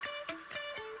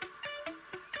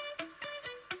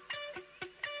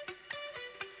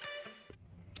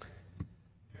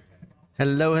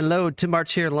Hello. Tim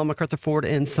March here, Loma MacArthur Ford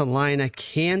in Salina,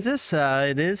 Kansas.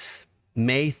 It is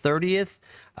May 30th.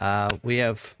 We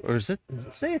have, or is it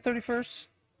today the 31st?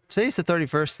 Today's the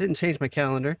 31st. Didn't change my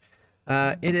calendar.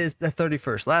 It is the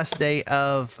 31st, last day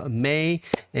of May,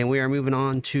 and we are moving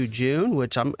on to June,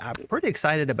 which I'm pretty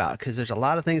excited about because there's a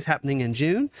lot of things happening in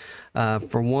June.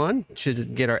 For one,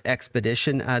 should get our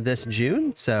expedition this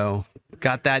June. So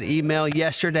got that email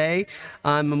yesterday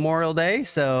on Memorial Day.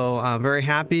 So I'm very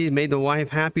happy. Made the wife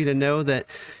happy to know that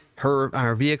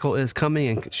our vehicle is coming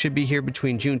and should be here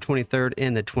between June 23rd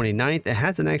and the 29th. It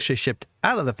hasn't actually shipped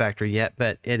out of the factory yet,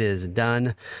 but it is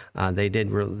done.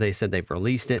 They said they've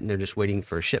released it and they're just waiting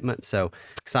for shipment. So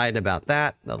excited about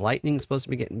that. The Lightning's supposed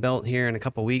to be getting built here in a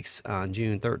couple weeks on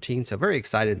June 13th. So very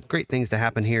excited. Great things to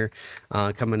happen here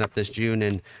coming up this June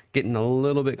and getting a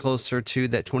little bit closer to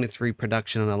that 23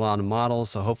 production on a lot of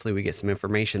models. So hopefully we get some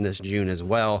information this June as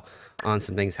well on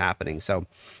some things happening. So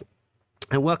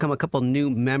and welcome a couple new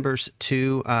members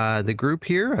to the group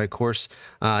here. Of course,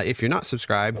 if you're not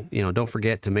subscribed, don't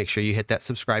forget to make sure you hit that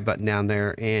subscribe button down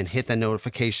there and hit the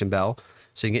notification bell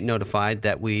so you get notified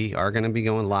that we are going to be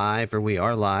going live, or we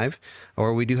are live,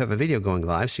 or we do have a video going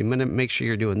live. So you want to make sure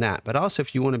you're doing that. But also,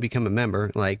 if you want to become a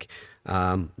member, like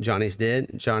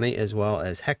Johnny as well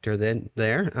as Hector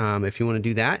if you want to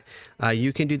do that,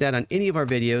 you can do that on any of our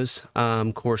videos.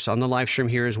 Of course, on the live stream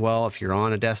here as well. If you're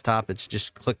on a desktop, it's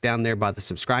just click down there by the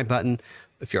subscribe button.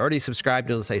 If you're already subscribed,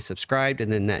 it'll say subscribed, and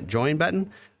then that join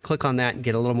button. Click on that and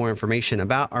get a little more information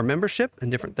about our membership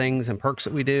and different things and perks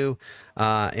that we do.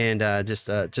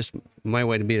 Just my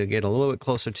way to get a little bit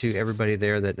closer to everybody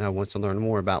there that wants to learn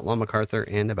more about Loma MacArthur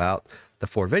and about the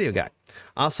Ford Video Guide.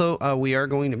 Also, we are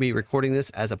going to be recording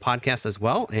this as a podcast as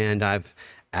well, and I've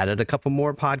added a couple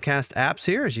more podcast apps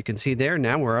here. As you can see there,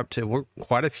 now we're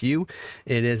quite a few.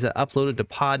 It is uploaded to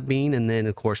Podbean, and then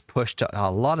of course pushed to a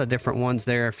lot of different ones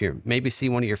there. If you maybe see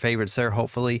one of your favorites there,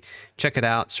 hopefully check it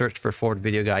out. Search for Ford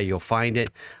Video Guide, you'll find it.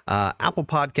 Apple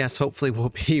Podcasts hopefully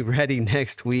will be ready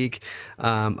next week.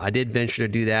 I did venture to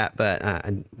do that, but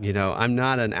I'm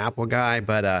not an Apple guy,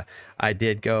 but I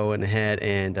did go ahead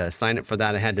and sign up for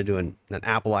that. I had to do an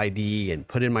Apple ID and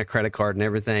put in my credit card and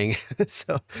everything.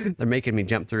 So they're making me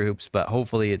jump through hoops, but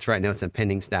hopefully it's right now it's in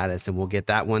pending status, and we'll get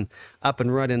that one up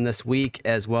and running this week,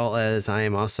 as well as I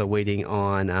am also waiting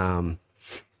on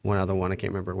one other one. I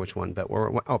can't remember which one, but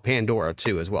Pandora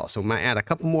too as well. So we might add a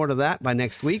couple more to that by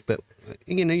next week. But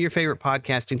your favorite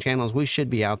podcasting channels, we should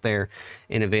be out there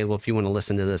and available if you want to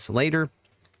listen to this later.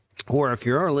 Or if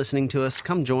you are listening to us,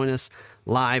 come join us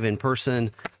live in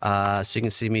person, so you can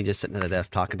see me just sitting at a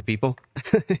desk talking to people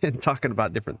and talking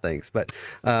about different things. But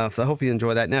so I hope you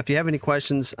enjoy that. Now, if you have any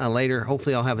questions later,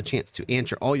 hopefully I'll have a chance to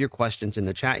answer all your questions in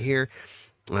the chat here.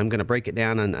 I'm going to break it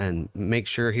down and make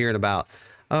sure here in about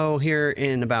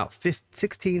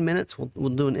 16 minutes, we'll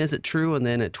do an Is It True? And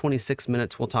then at 26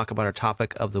 minutes, we'll talk about our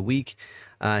topic of the week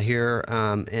here.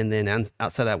 And then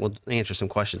outside of that, we'll answer some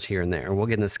questions here and there. We'll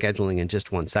get into scheduling in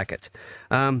just 1 second.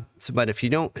 But if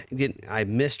you I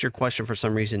missed your question for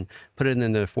some reason, put it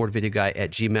in the Ford Video Guide at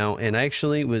Gmail. And I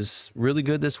actually was really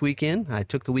good this weekend. I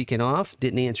took the weekend off,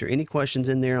 didn't answer any questions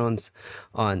in there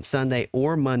on Sunday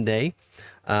or Monday.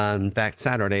 In fact,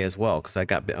 Saturday as well, because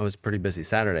I was pretty busy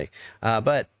Saturday.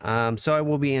 So I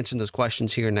will be answering those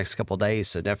questions here in the next couple of days.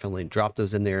 So definitely drop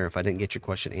those in there if I didn't get your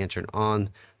question answered on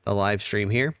the live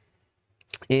stream here.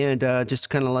 And just to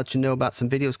kind of let you know about some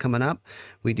videos coming up,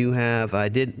 I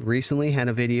did recently had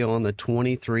a video on the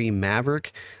 23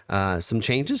 Maverick, some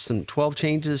 12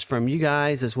 changes from you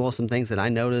guys, as well as some things that I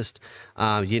noticed.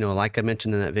 Like I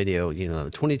mentioned in that video,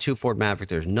 the 22 Ford Maverick,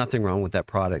 there's nothing wrong with that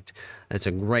product. It's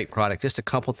a great product. Just a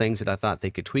couple things that I thought they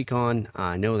could tweak on.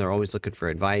 I know they're always looking for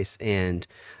advice, and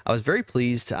I was very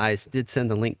pleased. I did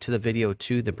send the link to the video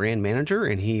to the brand manager,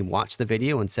 and he watched the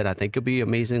video and said, I think it'll be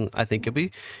amazing. I think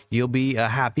you'll be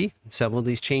happy. Several of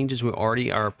these changes we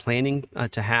already are planning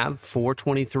to have for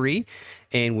 23,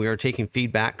 and we are taking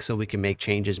feedback so we can make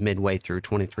changes midway through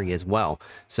 23 as well.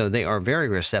 So they are very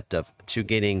receptive to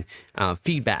getting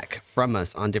feedback from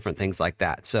us on different things like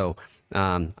that. So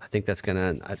I think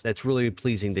that's really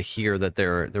pleasing to hear that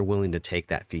they're willing to take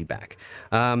that feedback.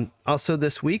 Also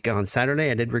this week on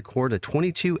Saturday, I did record a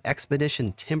 22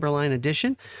 Expedition Timberline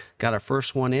edition. Got our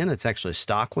first one in. It's actually a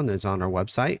stock one that's on our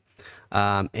website.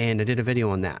 And I did a video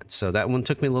on that. So that one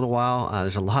took me a little while.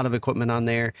 There's a lot of equipment on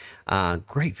there.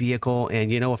 Great vehicle. And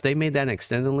if they made that an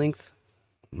extended length,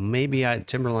 maybe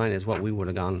Timberline is what we would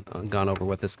have gone over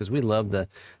with this, because we love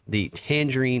the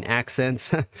tangerine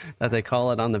accents that they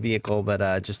call it on the vehicle,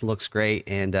 but just looks great,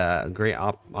 and great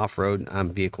off-road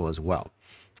vehicle as well.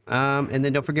 And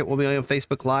then don't forget, we'll be on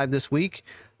Facebook Live this week,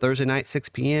 Thursday night, 6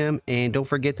 p.m. And don't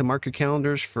forget to mark your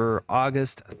calendars for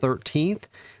August 13th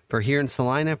for here in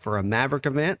Salina for a Maverick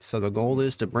event. So the goal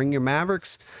is to bring your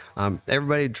Mavericks.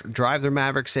 Everybody drive their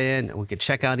Mavericks in. We could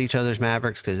check out each other's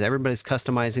Mavericks because everybody's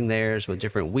customizing theirs with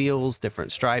different wheels,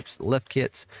 different stripes, lift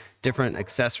kits, different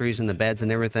accessories in the beds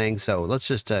and everything. So let's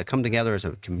just come together as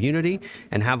a community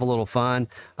and have a little fun.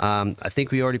 I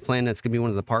think we already planned that's going to be one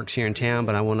of the parks here in town,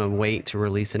 but I want to wait to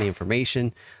release any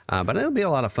information. But it'll be a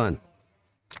lot of fun.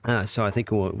 So I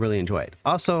think we'll really enjoy it.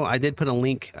 Also, I did put a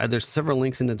link. There's several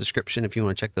links in the description if you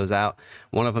want to check those out.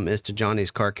 One of them is to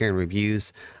Johnny's Car Care and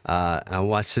Reviews. I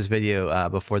watched his video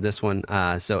before this one.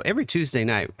 So every Tuesday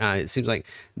night, it seems like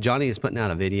Johnny is putting out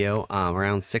a video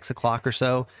around 6 o'clock or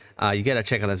so. You got to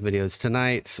check out his videos.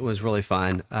 Tonight's was really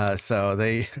fun. So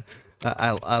they...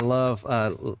 I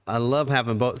love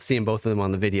having seeing both of them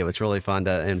on the video. It's really fun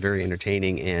and very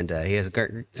entertaining, and he has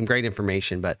some great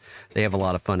information, but they have a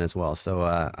lot of fun as well.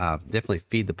 So definitely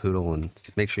feed the poodle and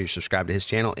make sure you subscribe to his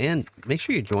channel and make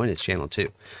sure you join his channel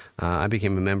too. I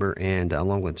became a member and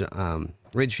along with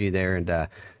Ridgeview there, and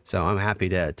so I'm happy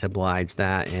to oblige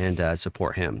that and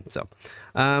support him. So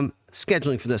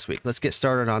scheduling for this week, let's get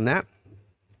started on that.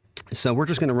 So we're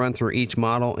just going to run through each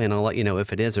model, and I'll let you know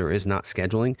if it is or is not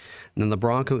scheduling. And then the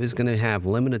Bronco is going to have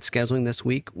limited scheduling this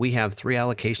week. We have 3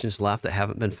 allocations left that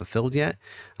haven't been fulfilled yet.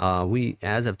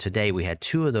 As of today, we had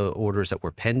 2 of the orders that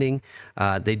were pending.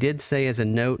 They did say as a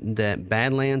note that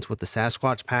Badlands with the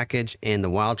Sasquatch package and the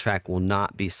Wild Track will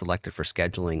not be selected for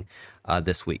scheduling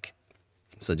this week.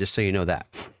 So just so you know that.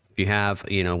 If you have,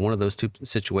 one of those 2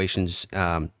 situations,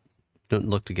 don't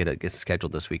look to get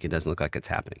scheduled this week. It doesn't look like it's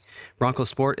happening. Bronco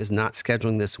Sport is not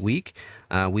scheduling this week.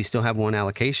 We still have 1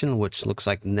 allocation, which looks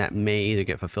like that may either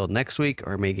get fulfilled next week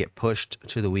or may get pushed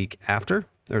to the week after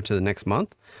or to the next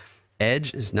month.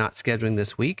 Edge is not scheduling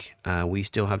this week. We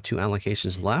still have 2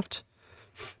 allocations left.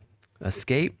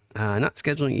 Escape, not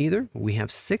scheduling either. We have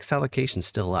 6 allocations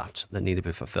still left that need to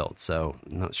be fulfilled. So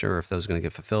I'm not sure if those are going to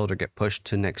get fulfilled or get pushed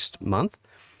to next month.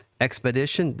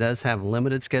 Expedition does have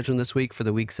limited scheduling this week for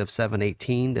the weeks of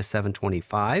 7/18 to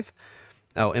 7/25.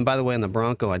 Oh, and by the way, on the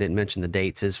Bronco, I didn't mention the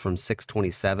dates, is from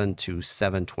 6/27 to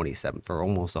 7/27 for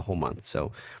almost a whole month.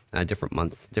 So different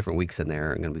months, different weeks in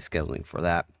there are going to be scheduling for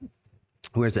that.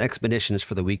 Whereas the Expedition is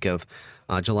for the week of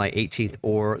July 18th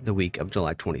or the week of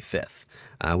July 25th.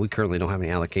 We currently don't have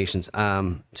any allocations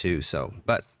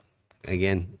but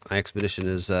again,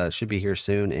 Expedition should be here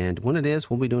soon. And when it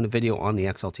is, we'll be doing a video on the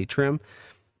XLT trim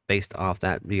based off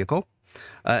that vehicle.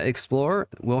 Explorer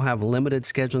will have limited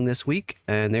scheduling this week,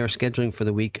 and they're scheduling for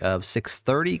the week of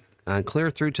 6/30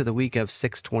 clear through to the week of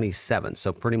 6/27.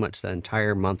 So pretty much the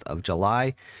entire month of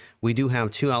July. We do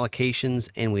have 2 allocations,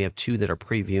 and we have 2 that are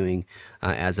previewing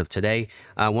as of today.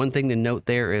 One thing to note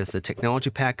there is the technology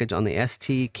package on the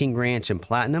ST, King Ranch, and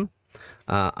Platinum.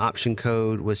 Option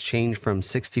code was changed from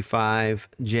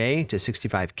 65J to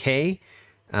 65K.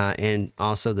 And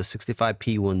also the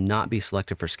 65P will not be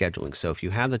selected for scheduling. So if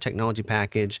you have the technology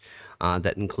package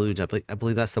that includes, I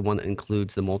believe that's the one that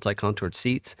includes the multi-contoured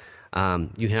seats,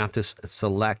 you have to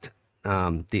select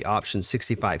the option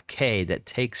 65K that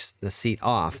takes the seat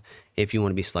off if you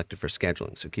want to be selected for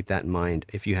scheduling. So keep that in mind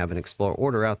if you have an Explorer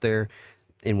order out there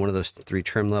in one of those 3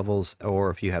 trim levels, or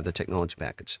if you have the technology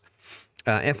package.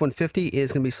 F-150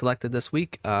 is going to be selected this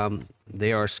week.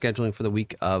 They are scheduling for the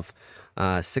week of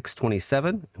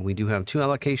 6/27. We do have 2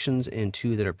 allocations and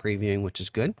 2 that are previewing, which is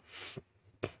good.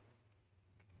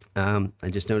 I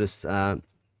just noticed a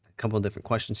couple of different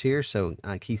questions here. So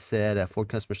Keith said a Ford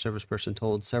customer service person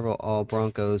told several all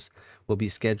Broncos will be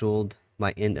scheduled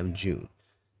by end of June.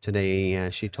 Today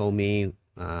she told me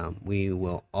we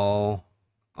will all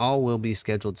will be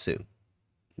scheduled soon.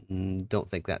 Don't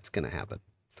think that's going to happen.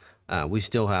 We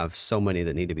still have so many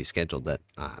that need to be scheduled that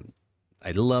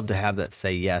I'd love to have that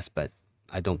say yes, but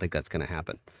I don't think that's going to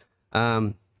happen.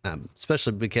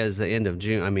 Especially because the end of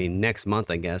June, next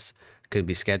month, I guess, could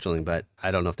be scheduling, but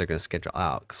I don't know if they're going to schedule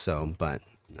out. So, but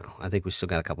no, I think we still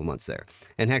got a couple months there.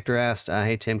 And Hector asked,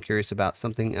 hey, Tim, curious about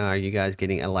something. Are you guys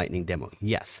getting a Lightning demo?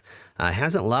 Yes. It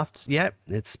hasn't left yet.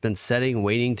 It's been sitting,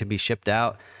 waiting to be shipped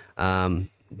out. Don't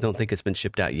think it's been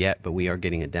shipped out yet, but we are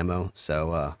getting a demo.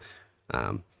 So,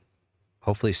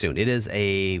 hopefully soon. It is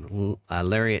a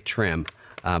Lariat trim,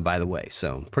 by the way,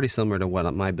 so pretty similar to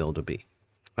what my build would be.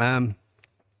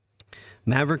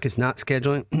 Maverick is not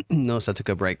scheduling. Notice I took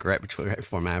a break right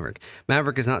before Maverick.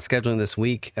 Maverick is not scheduling this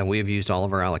week, and we have used all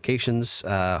of our allocations.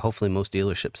 Hopefully most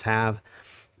dealerships have.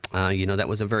 That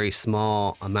was a very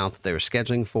small amount that they were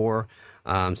scheduling for.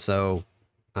 So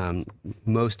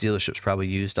most dealerships probably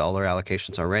used all their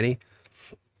allocations already.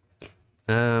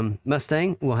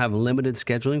 Mustang will have limited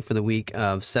scheduling for the week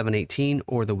of 7/18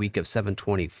 or the week of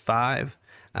 7/25.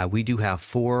 We do have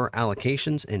 4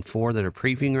 allocations and 4 that are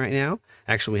previewing right now.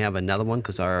 Actually, we have another one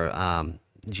because our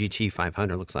GT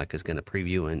 500 looks like is going to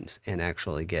preview and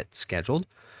actually get scheduled.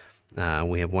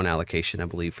 We have 1 allocation, I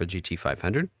believe, for GT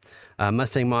 500.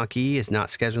 Mustang Mach-E is not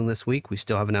scheduling this week. We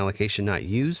still have an allocation not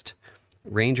used.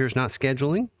 Ranger's not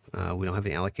scheduling. We don't have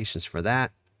any allocations for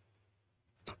that.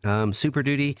 Super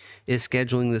Duty is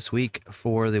scheduling this week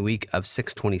for the week of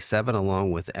 6/27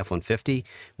 along with F-150.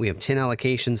 We have 10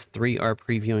 allocations. 3 are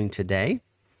previewing today.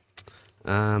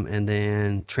 And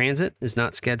then Transit is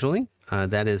not scheduling.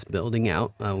 That is building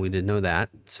out. We did know that.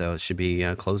 So it should be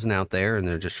closing out there, and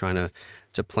they're just trying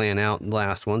to plan out the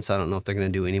last one. So I don't know if they're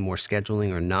going to do any more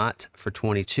scheduling or not for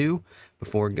 22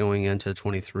 before going into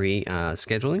 23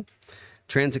 scheduling.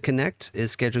 Transit Connect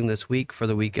is scheduling this week for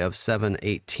the week of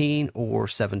 7/18 or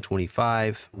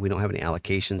 7/25. We don't have any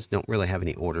allocations, don't really have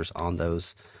any orders on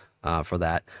those for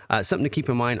that. Something to keep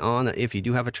in mind on if you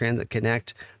do have a Transit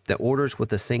Connect, the orders with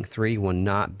the Sync 3 will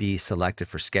not be selected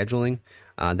for scheduling.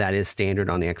 That is standard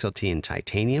on the XLT and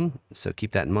Titanium, so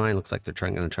keep that in mind. Looks like they're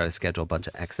going to try to schedule a bunch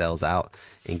of XLs out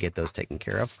and get those taken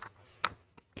care of.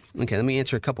 Okay, let me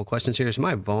answer a couple questions here. Is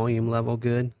my volume level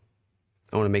good?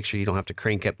 I want to make sure you don't have to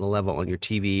crank up the level on your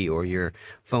TV or your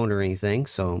phone or anything.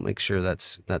 So make sure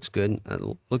that's good.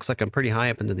 Looks like I'm pretty high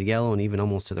up into the yellow and even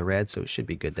almost to the red, so it should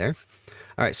be good there.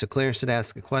 All right, so Clarence did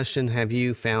ask a question. Have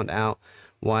you found out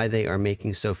why they are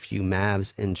making so few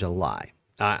MAVs in July?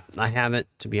 I haven't,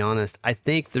 to be honest. I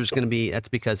think there's going to be, that's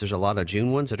because there's a lot of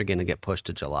June ones that are going to get pushed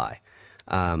to July.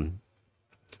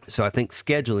 So I think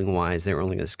scheduling wise, they're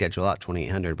only going to schedule out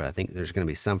 2,800, but I think there's going to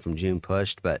be some from June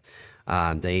pushed, but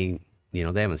they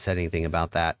haven't said anything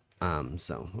about that.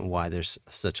 So why there's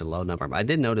such a low number. But I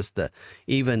did notice that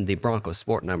even the Bronco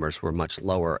Sport numbers were much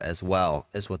lower as well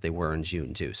as what they were in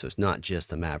June too. So it's not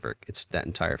just the Maverick, it's that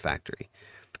entire factory.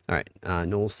 All right.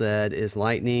 Noel said, is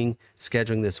Lightning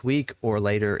scheduling this week or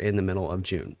later in the middle of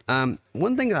June?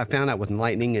 One thing that I found out with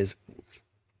Lightning is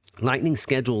Lightning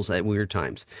schedules at weird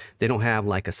times. They don't have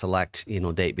like a select,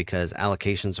 date because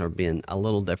allocations are being a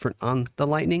little different on the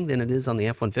Lightning than it is on the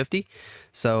F-150.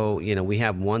 So, we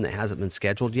have one that hasn't been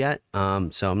scheduled yet.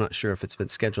 So I'm not sure if it's been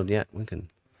scheduled yet. We can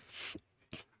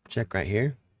check right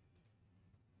here.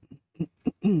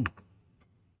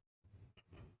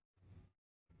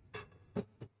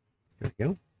 There we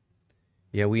go.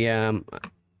 Yeah,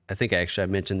 I think I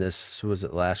mentioned this, was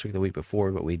it last week, the week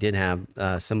before, but we did have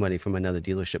somebody from another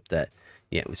dealership that,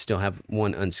 we still have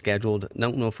one unscheduled.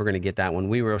 Don't know if we're going to get that one.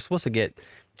 We were supposed to get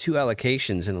 2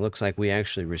 allocations, and it looks like we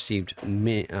actually received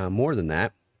more than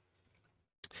that.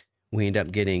 We end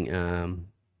up getting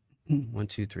 1,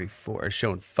 2, 3, 4. It's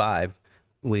showing 5.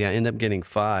 We end up getting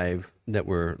 5 that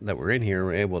were in here.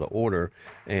 We're able to order,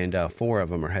 and 4 of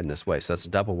them are heading this way. So that's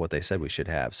double what they said we should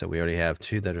have. So we already have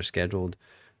 2 that are scheduled,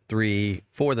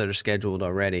 4 that are scheduled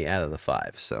already out of the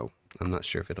 5. So I'm not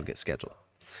sure if it'll get scheduled.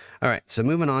 All right, so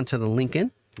moving on to the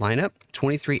Lincoln lineup,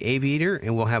 23 Aviator,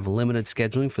 and we'll have limited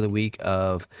scheduling for the week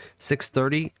of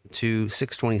 6/30 to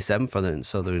 6/27 for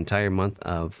the entire month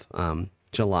of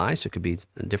July. So it could be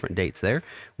different dates there.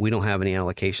 We don't have any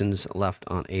allocations left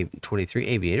on 23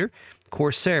 Aviator.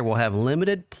 Corsair will have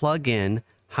limited plug-in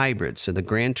hybrid. So the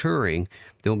Grand Touring,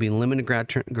 there will be limited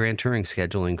Grand Touring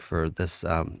scheduling for this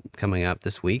coming up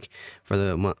this week for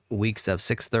the weeks of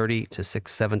 6/30 to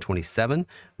 7/27.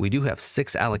 We do have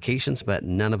 6 allocations, but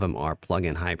none of them are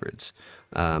plug-in hybrids.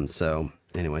 So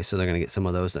anyway, so they're going to get some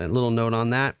of those. A little note on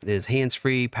that is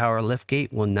hands-free power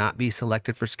liftgate will not be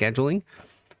selected for scheduling.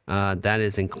 That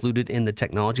is included in the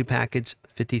technology package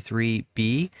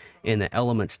 53B in the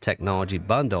Elements Technology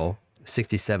Bundle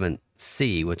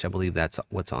 67C, which I believe that's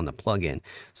what's on the plug-in.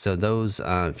 So those,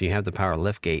 if you have the power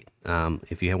liftgate,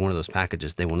 if you have one of those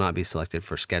packages, they will not be selected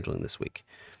for scheduling this week.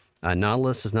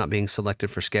 Nautilus is not being selected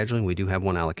for scheduling. We do have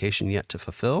 1 allocation yet to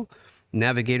fulfill.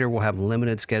 Navigator will have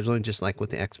limited scheduling, just like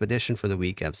with the Expedition, for the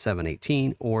week of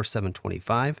 7/18 or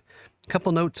 7/25.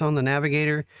 Couple notes on the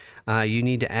Navigator. You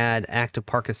need to add Active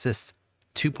Park Assist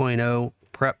 2.0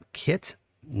 Prep Kit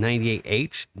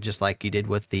 98H, just like you did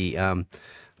with the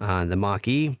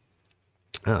Mach-E.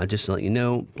 Just to let you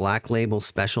know, Black Label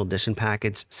Special Edition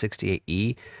Package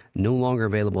 68E no longer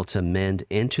available to amend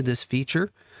into this feature.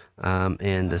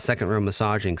 And the second row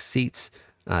massaging seats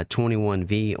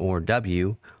 21V or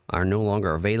W are no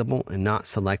longer available and not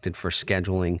selected for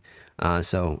scheduling.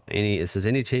 So any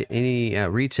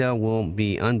retail will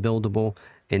be unbuildable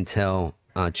until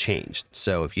changed.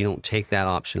 So if you don't take that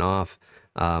option off,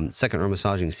 second row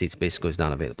massaging seats basically is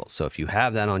not available. So if you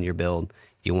have that on your build,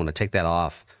 you want to take that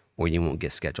off or you won't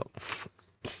get scheduled.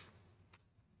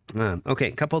 Okay,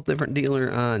 a couple of different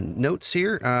dealer notes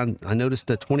here. I noticed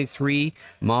the 23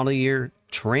 model year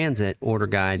Transit order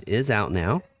guide is out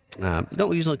now.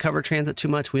 Don't usually cover Transit too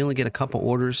much. We only get a couple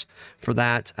orders for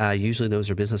that. Usually those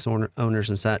are business owners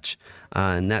and such.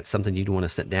 And that's something you'd want to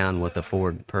sit down with a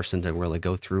Ford person to really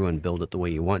go through and build it the way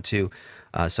you want to.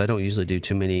 So I don't usually do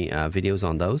too many videos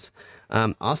on those.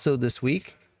 Also this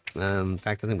week, in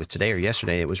fact, I think it was today or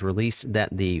yesterday, it was released that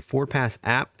the Ford Pass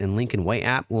app and Lincoln Way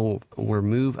app will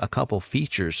remove a couple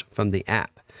features from the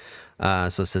app.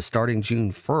 So it says starting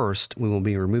June 1st, we will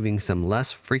be removing some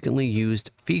less frequently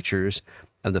used features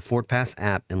of the Ford Pass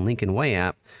app and Lincoln Way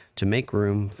app to make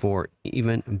room for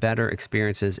even better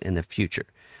experiences in the future.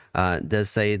 It does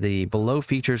say the below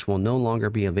features will no longer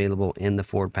be available in the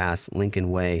Ford Pass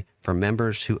Lincoln Way for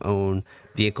members who own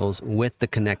vehicles with the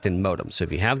connected modem. So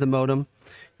if you have the modem,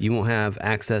 you won't have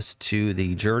access to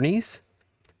the journeys,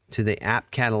 to the app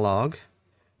catalog,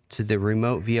 to the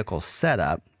remote vehicle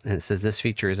setup. And it says this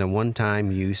feature is a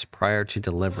one-time use prior to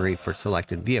delivery for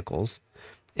selected vehicles.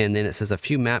 And then it says a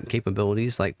few map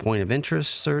capabilities like point of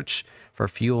interest search for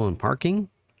fuel and parking,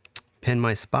 pin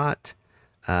my spot,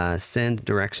 send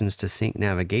directions to sync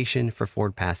navigation for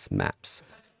Ford Pass maps.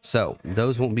 So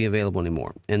those won't be available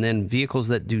anymore. And then vehicles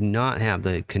that do not have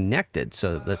the connected.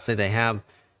 So let's say they have,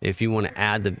 if you want to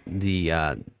add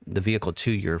the vehicle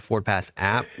to your Ford Pass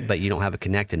app, but you don't have a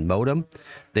connected modem,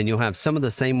 then you'll have some of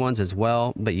the same ones as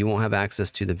well, but you won't have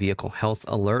access to the vehicle health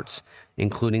alerts,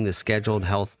 including the scheduled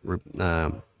health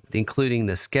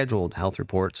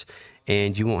reports,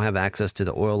 and you won't have access to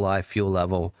the oil life, fuel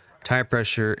level, tire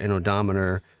pressure, and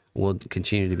odometer will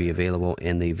continue to be available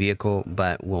in the vehicle,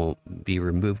 but will be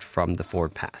removed from the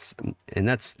Ford Pass. And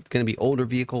that's going to be older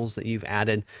vehicles that you've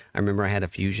added. I remember I had a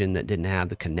Fusion that didn't have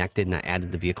the connected, and I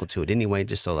added the vehicle to it anyway,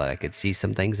 just so that I could see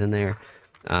some things in there.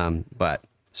 But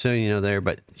so you know there,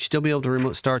 but you still be able to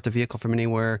remote start the vehicle from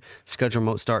anywhere, schedule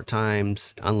remote start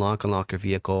times, unlock your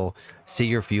vehicle, see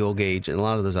your fuel gauge, and a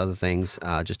lot of those other things.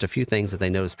 Just a few things that they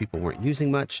noticed people weren't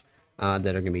using much. That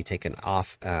are going to be taken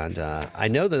off, and I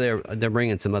know that they're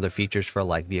bringing some other features for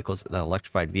like vehicles,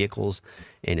 electrified vehicles,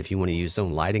 and if you want to use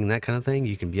zone lighting and that kind of thing,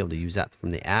 you can be able to use that from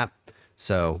the app.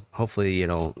 So hopefully,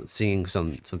 seeing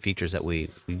some features that we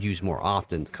use more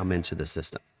often come into the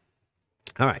system.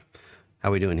 All right, how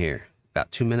are we doing here? About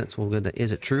 2 minutes. We'll go to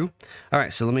Is It True? All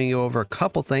right, so let me go over a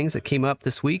couple things that came up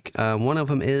this week. One of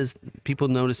them is people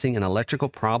noticing an electrical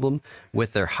problem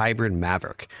with their hybrid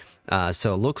Maverick.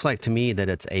 So it looks like to me that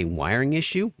it's a wiring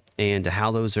issue and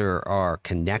how those are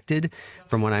connected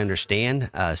from what I understand.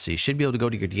 So you should be able to go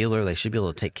to your dealer. They should be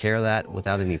able to take care of that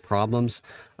without any problems.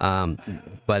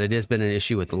 But it has been an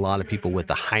issue with a lot of people with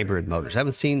the hybrid motors.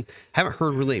 Haven't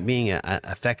heard really it being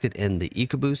affected in the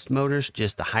EcoBoost motors,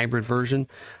 just the hybrid version.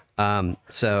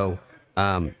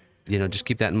 Just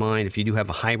keep that in mind. If you do have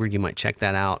a hybrid, you might check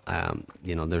that out.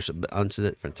 There's a bunch of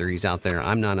different theories out there.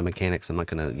 I'm not a mechanic, so I'm not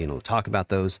going to, talk about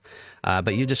those.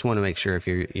 But you just want to make sure if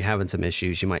you're having some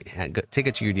issues, you might take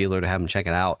it to your dealer to have them check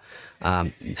it out.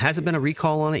 Hasn't been a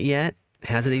recall on it yet.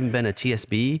 Hasn't even been a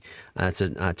TSB. It's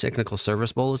a technical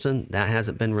service bulletin that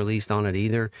hasn't been released on it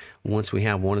either. Once we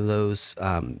have one of those,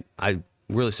 I'm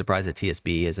really surprised that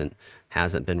TSB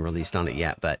hasn't been released on it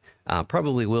yet, but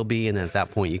probably will be. And then at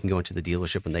that point, you can go into the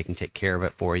dealership and they can take care of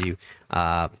it for you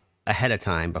ahead of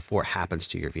time before it happens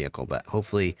to your vehicle. But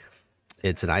hopefully,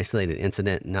 it's an isolated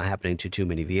incident, not happening to too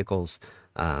many vehicles.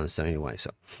 Let me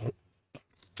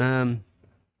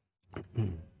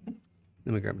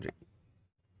grab a drink.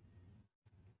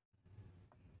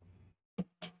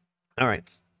 All right.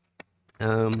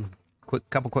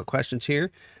 Couple quick questions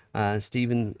here.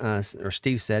 Steve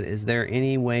said, is there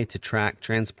any way to track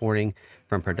transporting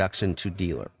from production to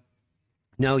dealer?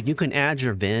 No, you can add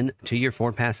your VIN to your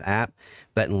Ford Pass app,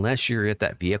 but unless you're at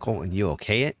that vehicle and you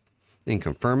okay it and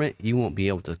confirm it, you won't be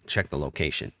able to check the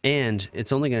location. And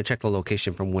it's only going to check the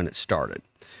location from when it started.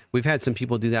 We've had some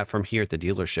people do that from here at the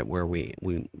dealership where we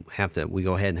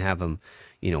go ahead and have them,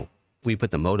 we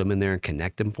put the modem in there and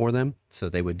connect them for them. So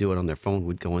they would do it on their phone.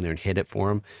 We'd go in there and hit it for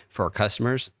them, for our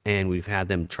customers. And we've had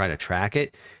them try to track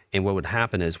it. And what would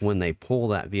happen is when they pull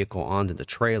that vehicle onto the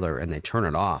trailer and they turn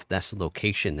it off, that's the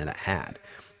location that it had.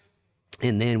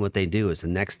 And then what they do is the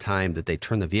next time that they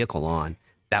turn the vehicle on,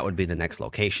 that would be the next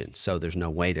location. So there's no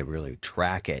way to really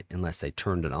track it unless they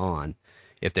turned it on.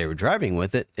 If they were driving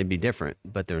with it, it'd be different,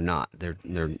 but they're not. They're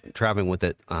traveling with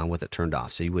it turned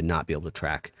off. So you would not be able to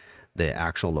track the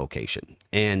actual location.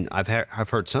 And I've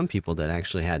heard some people that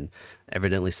actually had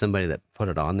evidently somebody that put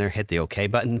it on there hit the OK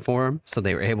button for them, so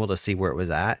they were able to see where it was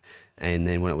at. And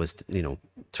then when it was,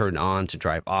 turned on to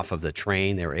drive off of the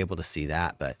train, they were able to see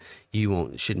that, but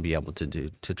you shouldn't be able to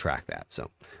track that. So,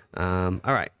 all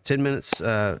right, 10 minutes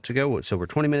to go. So we're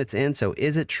 20 minutes in. So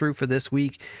is it true for this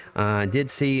week? I did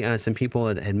see some people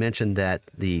had mentioned that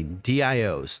the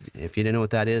DIOs, if you didn't know what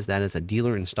that is a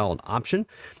dealer installed option.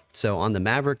 So on the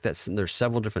Maverick, there's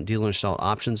several different dealer installed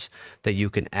options that you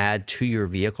can add to your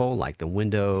vehicle, like the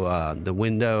window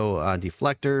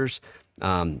deflectors,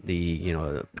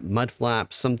 mud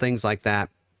flaps, some things like that.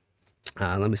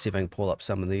 Let me see if I can pull up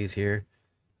some of these here.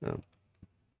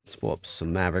 Let's pull up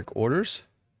some Maverick orders.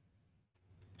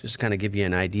 Just to kind of give you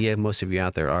an idea. Most of you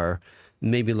out there are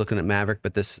maybe looking at Maverick,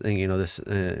 but this thing, this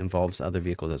involves other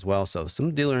vehicles as well. So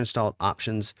some dealer installed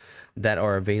options that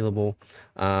are available.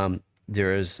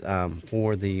 There is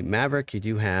for the Maverick, you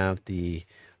do have the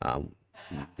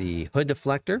hood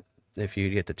deflector. If you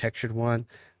get the textured one,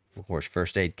 of course,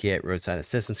 first aid kit, roadside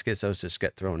assistance kits, those just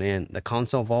get thrown in. The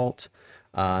console vault,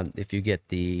 if you get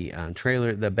the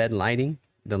trailer, the bed lighting,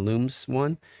 the looms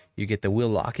one, you get the wheel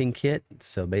locking kit.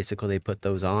 So basically they put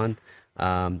those on.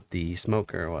 The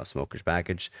smoker's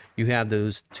package, you have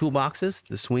those toolboxes,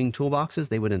 the swing toolboxes.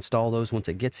 They would install those once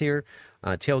it gets here.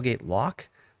 Tailgate lock,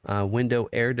 window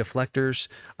air deflectors.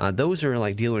 Those are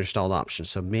like dealer installed options.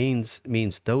 So means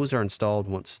those are installed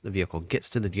once the vehicle gets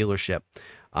to the dealership.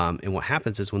 And what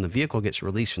happens is when the vehicle gets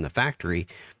released from the factory,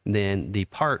 then the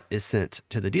part is sent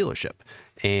to the dealership.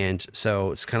 And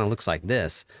so it kind of looks like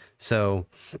this. So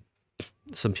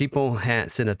some people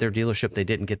had said at their dealership they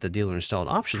didn't get the dealer installed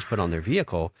options put on their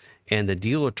vehicle, and the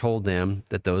dealer told them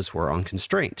that those were on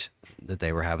constraint, that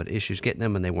they were having issues getting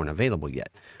them and they weren't available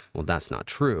yet. Well, that's not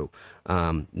true.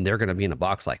 They're going to be in a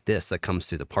box like this that comes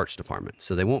through the parts department,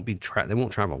 so they won't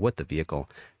travel with the vehicle.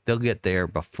 They'll get there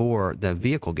before the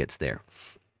vehicle gets there.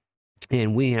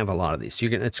 And we have a lot of these. So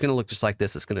it's going to look just like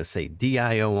this. It's going to say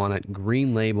DIO on it,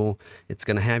 green label. It's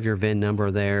going to have your VIN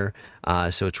number there.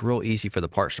 So it's real easy for the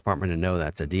parts department to know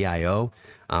that's a DIO.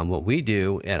 What we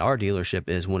do at our dealership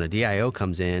is when a DIO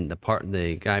comes in,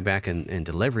 the guy back in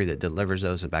delivery that delivers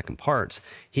those back in parts,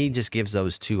 he just gives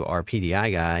those to our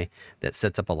PDI guy that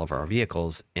sets up all of our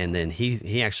vehicles, and then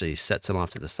he actually sets them off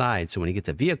to the side. So when he gets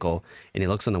a vehicle and he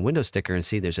looks on the window sticker and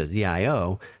see there's a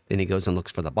DIO, then he goes and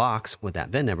looks for the box with that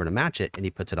VIN number to match it, and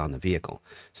he puts it on the vehicle.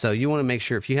 So you want to make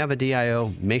sure if you have a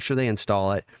DIO, make sure they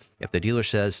install it. If the dealer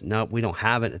says, no, we don't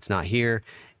have it, it's not here,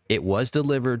 it was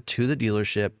delivered to the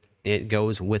dealership, it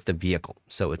goes with the vehicle.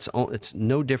 So it's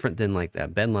no different than like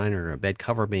that bed liner or a bed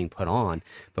cover being put on.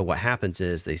 But what happens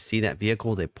is they see that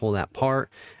vehicle, they pull that part,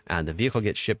 and the vehicle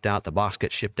gets shipped out, the box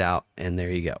gets shipped out, and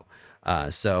there you go.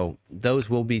 So those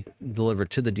will be delivered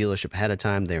to the dealership ahead of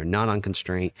time. They're not on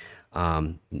constraint.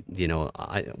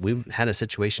 We've had a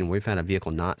situation where we've had a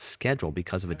vehicle not scheduled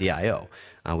because of a DIO.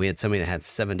 We had somebody that had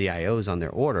 7 DIOs on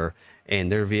their order,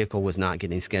 and their vehicle was not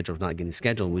getting scheduled.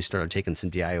 We started taking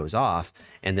some DIOs off,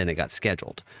 and then it got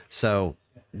scheduled. So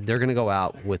they're going to go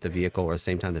out with the vehicle, or at the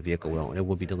same time the vehicle will, and it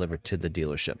will be delivered to the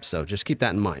dealership. So just keep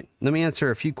that in mind. Let me answer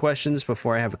a few questions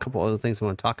before I have a couple other things I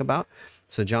want to talk about.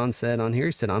 So John said on here,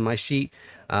 he said on my sheet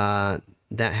that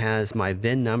has my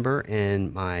VIN number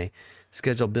and my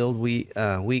scheduled build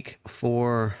week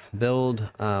for build,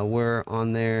 where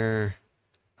on there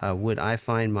would I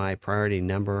find my priority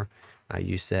number?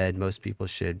 You said most people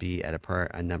should be at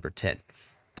a number 10.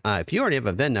 If you already have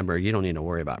a VIN number, you don't need to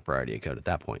worry about priority code at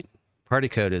that point. Priority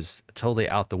code is totally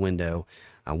out the window.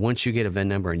 Once you get a VIN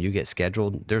number and you get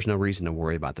scheduled, there's no reason to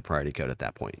worry about the priority code at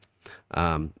that point.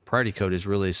 Priority code is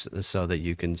really so that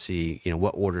you can see,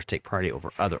 what orders take priority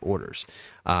over other orders.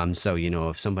 So,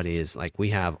 if somebody is like, we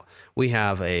have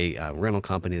a rental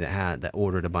company that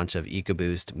ordered a bunch of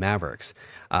EcoBoost Mavericks.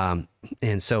 And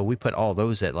so we put all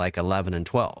those at like 11 and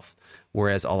 12.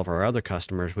 Whereas all of our other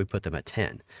customers, we put them at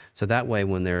 10. So that way,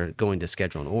 when they're going to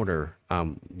schedule an order,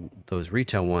 those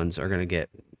retail ones are going to get,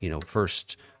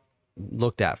 first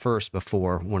looked at first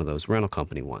before one of those rental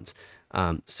company ones.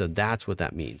 So that's what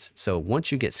that means. So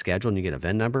once you get scheduled and you get a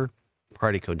VIN number,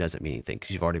 priority code doesn't mean anything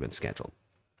because you've already been scheduled.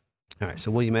 All right.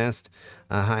 So William asked,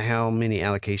 hi, how many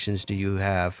allocations do you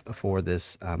have for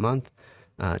this month?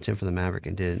 10 for the Maverick,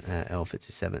 and did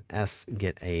L57S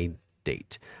get a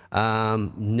date?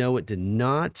 No, it did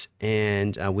not,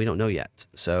 and we don't know yet.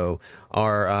 So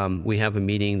we have a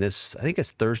meeting I think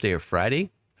it's Thursday or Friday,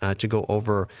 to go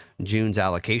over June's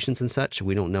allocations and such.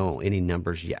 We don't know any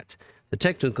numbers yet. So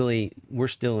technically, we're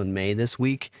still in May this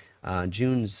week.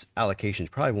 June's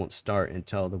allocations probably won't start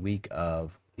until the week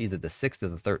of either the 6th or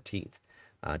the 13th.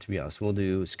 To be honest, we'll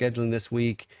do scheduling this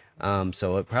week.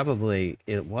 So it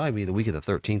will be the week of the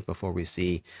 13th before we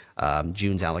see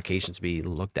June's allocations be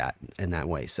looked at in that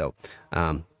way. So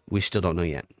we still don't know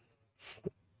yet.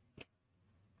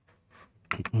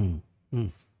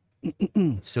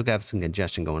 Still got some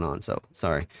congestion going on, so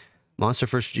sorry. Monster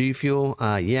First G Fuel.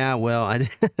 Yeah, well,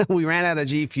 we ran out of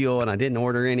G Fuel and I didn't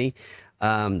order any.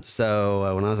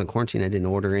 So when I was in quarantine, I didn't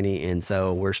order any, and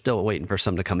so we're still waiting for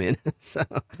some to come in. So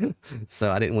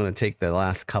I didn't want to take the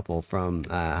last couple from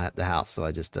the house, so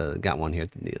I just got one here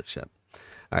at the dealership.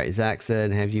 All right, Zach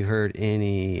said, "Have you heard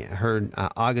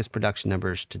August production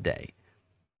numbers today?"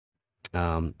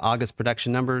 August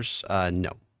production numbers,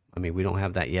 no. I mean, we don't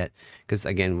have that yet because,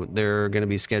 again, they're going to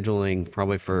be scheduling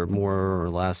probably for more or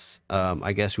less.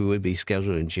 I guess we would be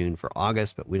scheduled in June for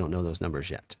August, but we don't know those numbers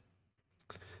yet.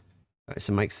 All right,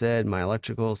 so Mike said, my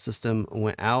electrical system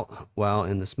went out while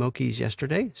in the Smokies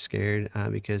yesterday. Scared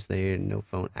because they had no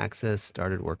phone access,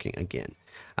 started working again.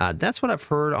 That's what I've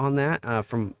heard on that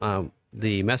from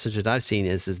the message that I've seen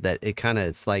is that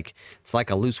it's like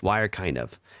a loose wire kind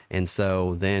of, and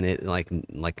so then it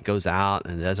like goes out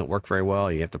and it doesn't work very well.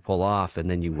 You have to pull off, and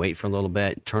then you wait for a little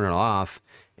bit, turn it off,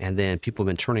 and then people have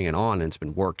been turning it on and it's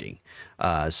been working.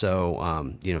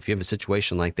 So if you have a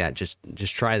situation like that, just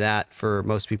try that for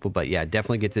most people. But yeah,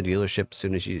 definitely get to the dealership as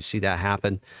soon as you see that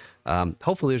happen.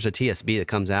 Hopefully there's a TSB that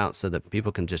comes out so that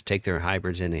people can just take their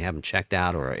hybrids in and have them checked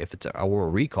out, or if it's a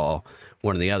recall,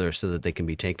 one or the other, so that they can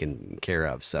be taken care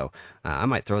of. So I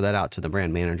might throw that out to the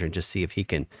brand manager and just see if he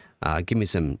can give me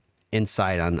some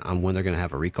insight on when they're going to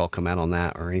have a recall come out on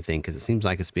that or anything, because it seems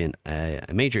like it's been a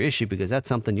major issue, because that's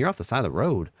something you're off the side of the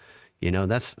road.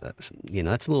 That's a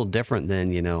little different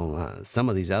than some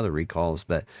of these other recalls,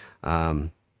 but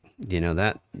that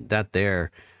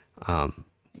there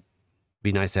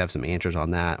be nice to have some answers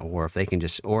on that, or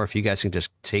if you guys can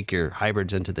just take your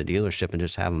hybrids into the dealership and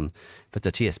just have them, if it's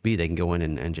a TSB, they can go in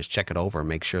and just check it over and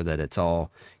make sure that it's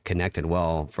all connected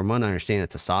well. From what I understand,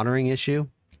 it's a soldering issue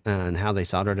and how they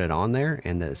soldered it on there,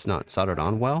 and that it's not soldered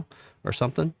on well or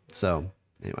something. So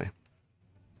anyway.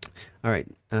 All right,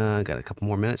 got a couple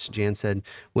more minutes. Jan said,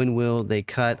 when will they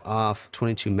cut off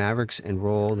 22 Mavericks and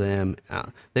roll them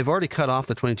out? They've already cut off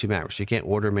the 22 Mavericks. You can't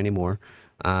order them anymore.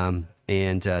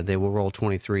 And they will roll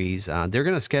 23s. They're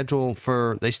going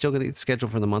to they still going to schedule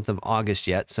for the month of August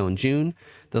yet. So in June,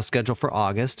 they'll schedule for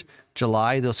August.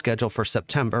 July, they'll schedule for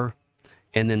September.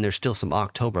 And then there's still some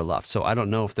October left. So I don't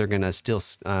know if they're going to still,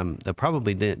 they'll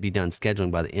probably be done scheduling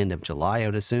by the end of July, I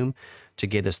would assume, to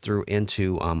get us through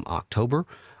into October.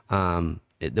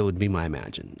 That would be my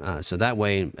imagine. So that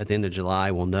way, at the end of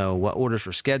July, we'll know what orders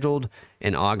were scheduled.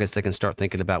 In August, they can start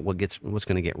thinking about what's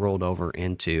going to get rolled over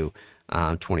into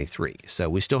 23. So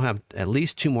we still have at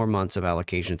least 2 more months of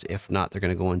allocations. If not, they're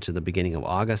going to go into the beginning of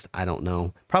August. I don't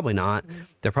know. Probably not.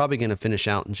 They're probably going to finish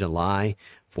out in July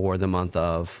for the month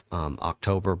of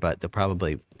October, but they'll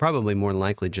probably more than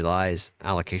likely July's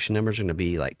allocation numbers are going to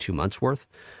be like 2 months worth.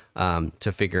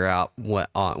 To figure out what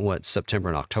September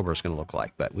and October is going to look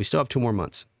like, but we still have 2 more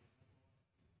months.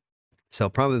 So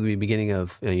probably beginning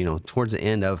of towards the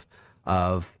end of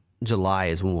July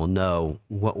is when we'll know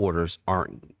what orders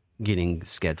aren't getting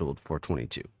scheduled for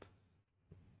 22.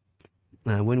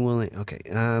 When will it? Okay.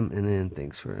 And then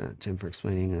thanks for Tim for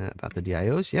explaining about the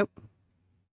DIOs. Yep.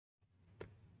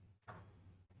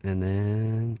 And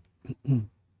then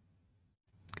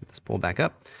get this pulled back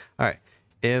up. All right.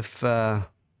 If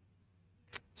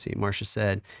see, Marcia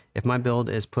said, if my build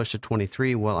is pushed to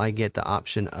 23, will I get the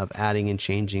option of adding and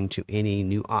changing to any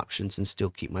new options and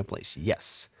still keep my place?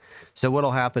 Yes. So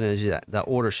what'll happen is that the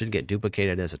order should get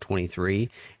duplicated as a 23,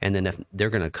 and then if they're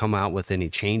going to come out with any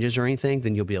changes or anything,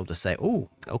 then you'll be able to say, oh,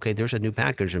 okay, there's a new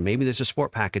package, or maybe there's a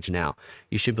sport package now.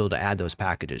 You should be able to add those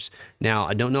packages. Now,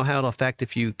 I don't know how it'll affect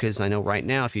because I know right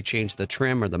now if you change the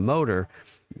trim or the motor,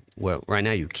 well, right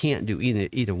now you can't do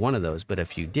either one of those, but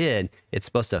if you did, it's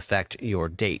supposed to affect your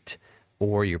date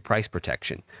or your price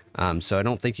protection. So I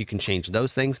don't think you can change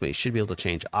those things, but you should be able to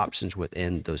change options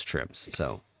within those trims.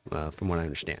 So from what I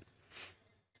understand.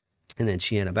 And then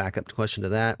she had a backup question to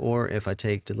that, or if I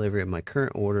take delivery of my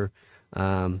current order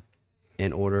and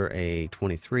order a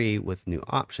 23 with new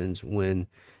options, when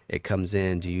it comes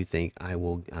in, do you think I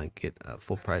will get a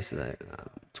full price of that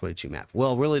 22 MAF?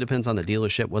 Well, it really depends on the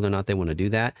dealership, whether or not they want to do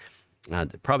that. They're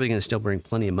probably going to still bring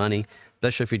plenty of money,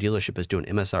 especially if your dealership is doing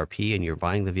MSRP and you're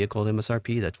buying the vehicle at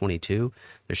MSRP, the 22.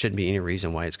 There shouldn't be any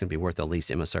reason why it's going to be worth at least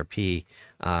MSRP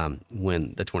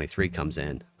when the 23 comes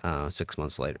in 6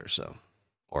 months later, so,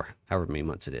 or however many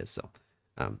months it is. So,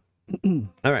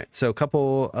 all right. So a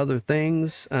couple other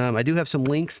things. I do have some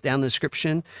links down in the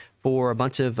description for a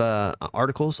bunch of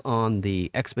articles on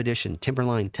the Expedition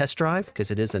Timberline test drive,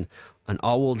 because it is an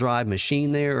all-wheel drive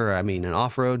machine there, or I mean an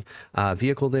off-road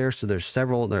vehicle there. So there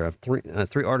are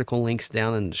three article links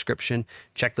down in the description.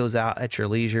 Check those out at your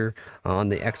leisure on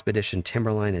the Expedition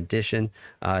Timberline edition.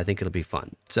 I think it'll be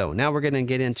fun. So now we're going to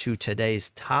get into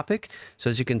today's topic. So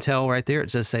as you can tell right there,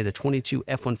 it does say the 22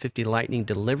 F-150 Lightning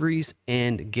deliveries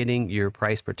and getting your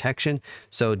price protection.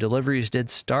 So deliveries did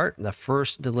start. The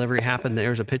first delivery happened.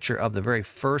 There's a picture of the very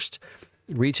first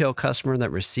retail customer that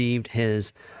received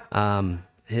his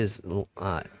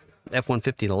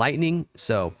F-150 Lightning.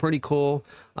 So pretty cool.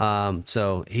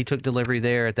 So he took delivery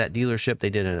there at that dealership. They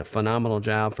did a phenomenal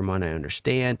job from what I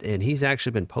understand. And he's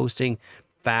actually been posting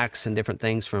facts and different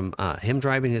things from him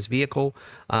driving his vehicle.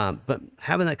 But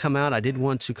having that come out, I did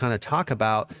want to kind of talk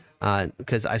about,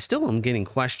 because I still am getting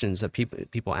questions of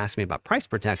people ask me about price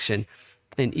protection.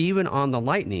 And even on the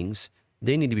Lightnings,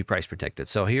 they need to be price protected.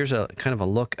 So here's a kind of a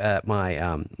look at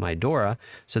my my Dora.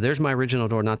 So there's my original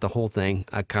door, not the whole thing.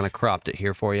 I kind of cropped it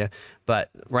here for you, but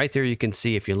right there you can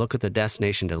see, if you look at the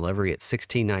destination delivery, it's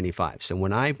 $16.95. So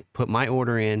when I put my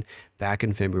order in back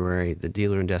in February, the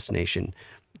dealer and destination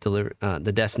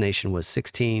the destination was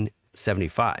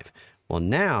 $16.75. Well,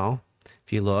 now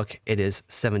if you look, it is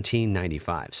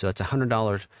 $17.95. So it's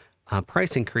 $100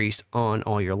 price increase on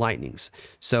all your Lightnings.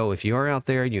 So if you are out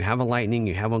there, you have a Lightning,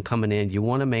 you have one coming in, you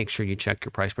want to make sure you check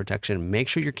your price protection. Make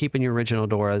sure you're keeping your original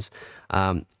Doras.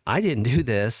 I didn't do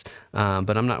this,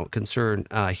 but I'm not concerned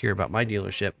here about my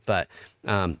dealership. But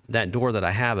that door that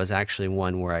I have is actually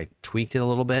one where I tweaked it a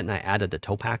little bit and I added a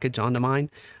tow package onto mine.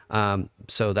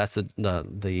 So that's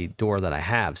the door that I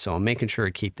have. So I'm making sure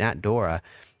to keep that Dora,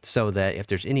 so that if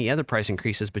there's any other price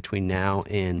increases between now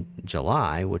and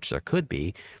July, which there could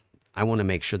be, I want to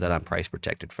make sure that I'm price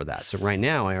protected for that. So right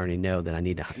now, I already know that I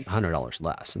need $100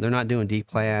 less. And they're not doing D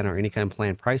plan or any kind of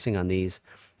plan pricing on these.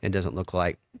 It doesn't look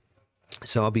like.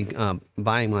 So I'll be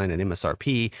buying mine at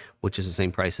MSRP, which is the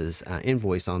same price as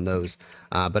invoice on those.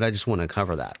 But I just want to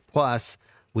cover that. Plus,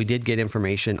 we did get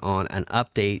information on an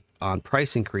update on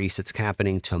price increase that's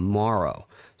happening tomorrow.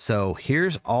 So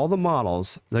here's all the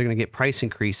models. They're going to get price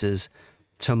increases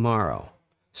tomorrow,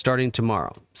 starting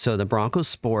tomorrow. So the Bronco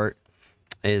Sport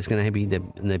is going to be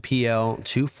the PL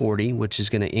 240, which is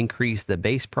going to increase the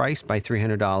base price by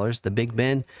 $300, the Big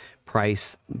Ben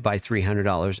price by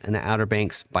 $300, and the Outer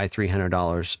Banks by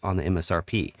 $300 on the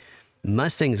MSRP.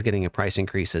 Mustang is getting a price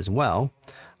increase as well.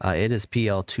 It is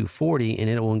PL 240, and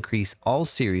it will increase all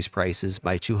series prices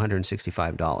by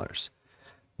 $265.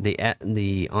 On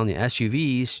the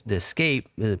SUVs, the Escape,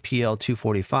 the PL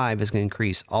 245 is going to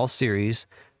increase all series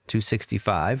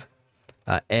 $265.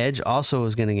 Edge also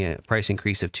is going to get a price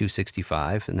increase of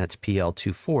 $265, and that's PL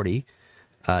 240.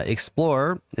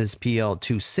 Explorer is PL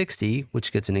 260,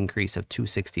 which gets an increase of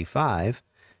 $265.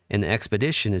 And the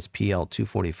Expedition is PL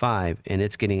 245, and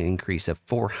it's getting an increase of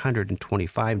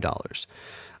 $425.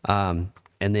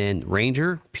 And then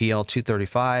Ranger, PL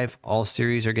 235, all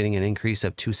series are getting an increase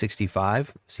of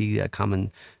 $265. See a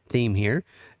common theme here.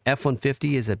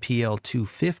 F-150 is a PL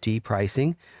 250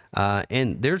 pricing,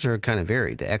 and theirs are kind of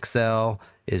varied. The XL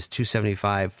is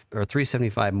 $275 or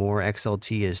 $375 more.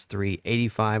 XLT is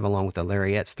 $385, along with the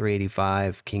Lariat's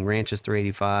 $385. King Ranch is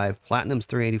 $385. Platinum's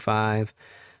 $385.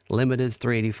 Limited's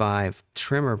 $385.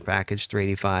 Trimmer package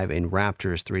 $385, and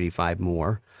Raptor is $385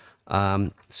 more.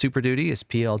 Super Duty is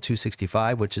PL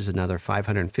 265, which is another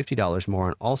 $550 more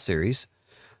on all series.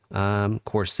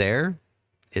 Corsair,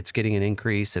 it's getting an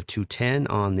increase of $210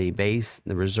 on the base,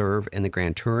 the Reserve, and the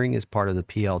Grand Touring as part of the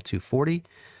PL 240.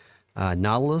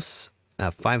 Nautilus,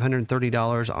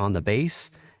 $530 on the base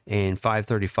and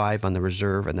 $535 on the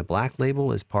Reserve and the Black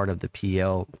Label as part of the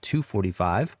PL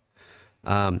 245.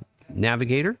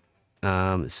 Navigator,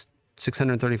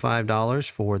 $635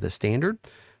 for the Standard,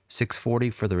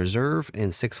 $640 for the Reserve,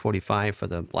 and $645 for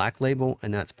the Black Label,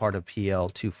 and that's part of PL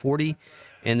 240.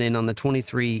 And then on the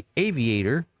 23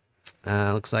 Aviator,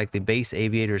 looks like the base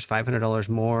Aviator is $500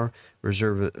 more,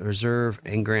 Reserve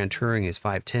and Grand Touring is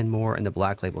 $510 more, and the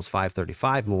Black Label is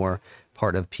 $535 more,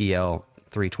 part of PL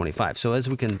 325. So as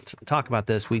we can talk about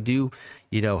this, we do,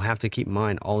 have to keep in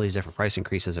mind all these different price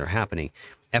increases that are happening.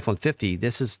 F-150,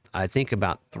 this is, I think,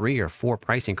 about 3 or 4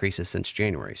 price increases since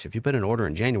January. So if you put an order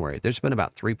in January, there's been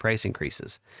about 3 price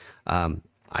increases.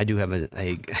 I do have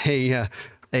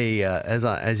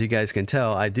as you guys can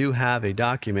tell, I do have a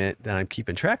document that I'm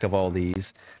keeping track of all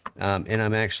these, and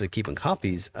I'm actually keeping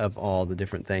copies of all the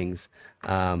different things.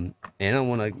 And I don't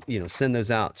want to, send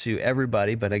those out to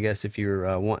everybody, but I guess if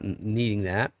you're needing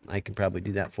that, I can probably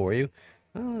do that for you.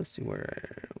 Let's see what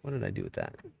did I do with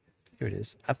that? Here it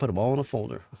is. I put them all in a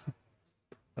folder.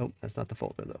 Oh, that's not the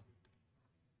folder though.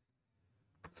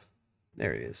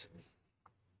 There it is.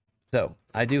 So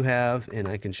I do have, and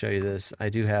I can show you this, I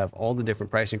do have all the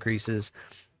different price increases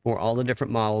for all the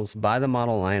different models by the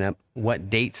model lineup,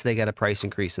 what dates they got a price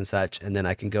increase and such, and then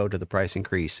I can go to the price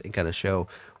increase and kind of show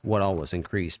what all was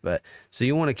increased. But so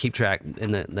you want to keep track,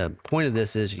 and the point of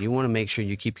this is you want to make sure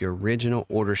you keep your original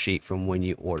order sheet from when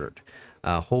you ordered.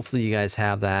 Hopefully you guys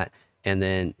have that, and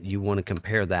then you want to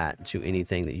compare that to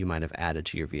anything that you might have added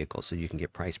to your vehicle so you can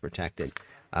get price protected.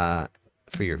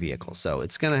 For your vehicle. So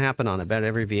it's going to happen on about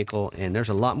every vehicle, and there's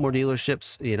a lot more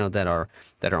dealerships, that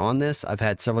are on this. I've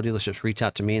had several dealerships reach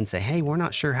out to me and say, "Hey, we're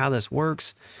not sure how this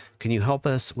works. Can you help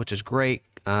us?" Which is great.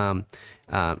 You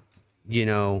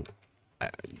know,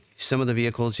 some of the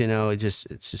vehicles, it's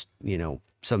just,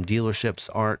 some dealerships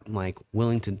aren't like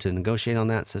willing to negotiate on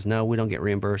that. It says, no, we don't get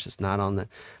reimbursed. It's not on the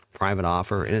private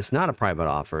offer, and it's not a private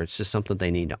offer. It's just something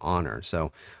they need to honor.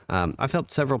 So I've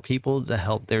helped several people to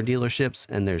help their dealerships,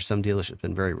 and there's some dealerships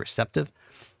been very receptive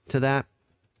to that.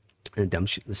 And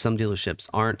some dealerships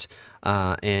aren't.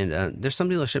 There's some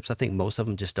dealerships, I think most of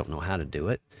them just don't know how to do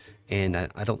it. And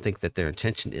I don't think that their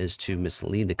intention is to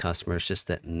mislead the customer. It's just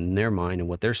that in their mind and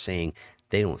what they're saying,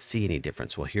 they don't see any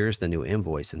difference. Well, here's the new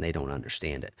invoice, and they don't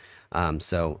understand it.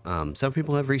 Some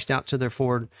people have reached out to their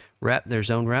Ford rep, their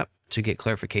zone rep, to get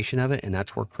clarification of it, and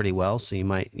that's worked pretty well. So you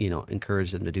might,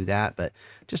 encourage them to do that, but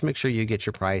just make sure you get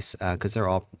your price, because they're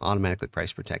all automatically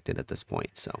price protected at this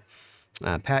point. So.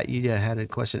 Pat, you had a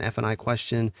question, F&I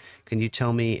question. Can you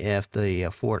tell me if the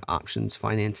Ford options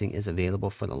financing is available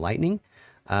for the Lightning?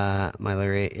 My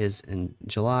Larry is in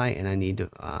July, and I need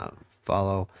to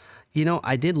follow.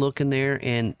 I did look in there,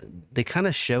 and they kind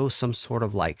of show some sort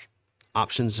of like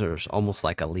options, or almost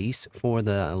like a lease for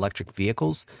the electric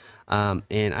vehicles.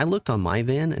 And I looked on my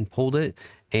VIN and pulled it,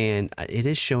 and it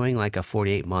is showing like a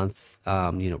 48-month,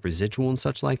 residual and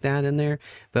such like that in there,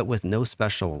 but with no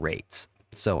special rates.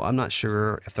 So I'm not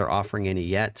sure if they're offering any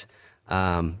yet.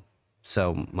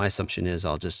 So my assumption is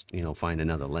I'll just, find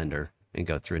another lender and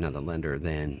go through another lender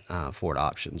than Ford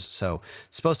options. So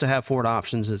supposed to have Ford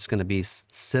options. It's going to be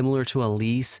similar to a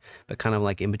lease, but kind of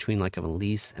like in between like a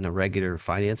lease and a regular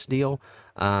finance deal.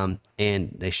 And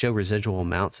they show residual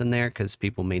amounts in there because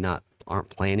people aren't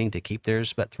planning to keep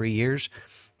theirs but 3 years.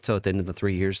 So at the end of the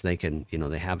 3 years, they can,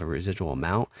 they have a residual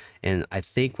amount. And I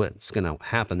think what's going to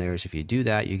happen there is if you do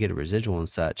that, you get a residual and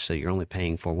such. So you're only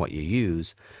paying for what you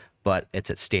use, but it's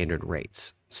at standard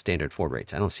rates, standard Ford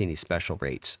rates. I don't see any special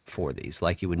rates for these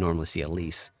like you would normally see a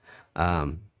lease.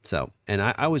 And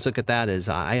I always look at that as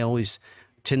I always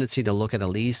tendency to look at a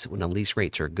lease when the lease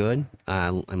rates are good.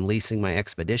 I'm leasing my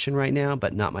Expedition right now,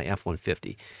 but not my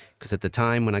F-150. Because at the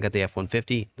time when I got the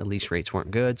F-150, the lease rates weren't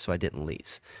good, so I didn't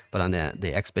lease. But on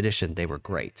the Expedition, they were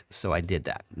great, so I did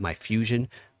that. My Fusion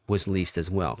was leased as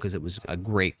well because it was a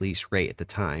great lease rate at the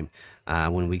time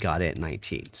when we got it at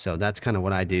 19. So that's kind of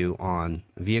what I do on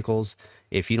vehicles.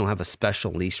 If you don't have a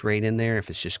special lease rate in there,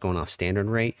 if it's just going off standard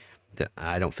rate,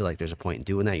 I don't feel like there's a point in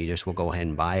doing that. You just will go ahead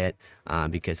and buy it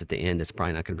because at the end, it's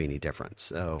probably not going to be any different.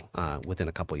 So within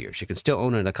a couple of years, you can still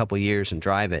own it a couple of years and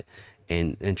drive it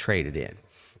and trade it in.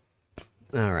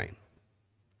 All right.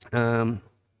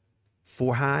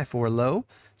 For high, for low,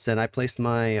 said I placed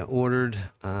my ordered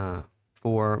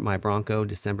for my Bronco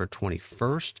December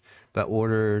 21st, but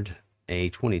ordered a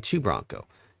 22 Bronco.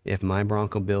 If my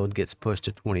Bronco build gets pushed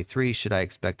to 23, should I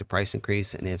expect a price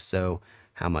increase? And if so,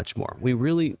 how much more? We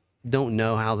really don't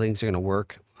know how things are going to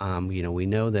work. We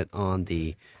know that on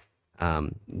the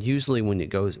usually when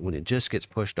it just gets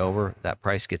pushed over, that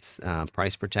price gets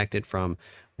price protected from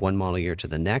one model year to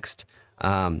the next.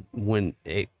 When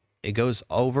it goes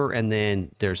over and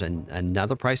then there's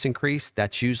another price increase,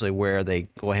 that's usually where they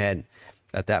go ahead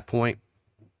at that point.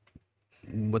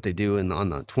 What they do on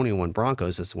the 21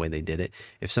 Broncos, that's the way they did it.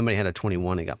 If somebody had a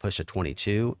 21 and got pushed to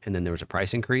 22 and then there was a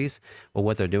price increase, well,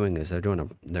 what they're doing is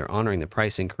they're honoring the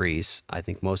price increase. I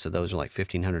think most of those are like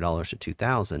 $1,500 to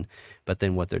 $2,000. But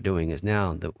then what they're doing is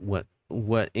now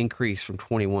what increase from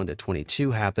 21 to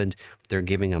 22 happened, they're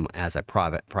giving them as a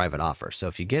private offer. So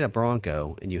if you get a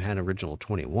Bronco and you had original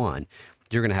 21,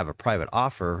 you're going to have a private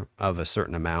offer of a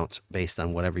certain amount based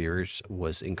on whatever yours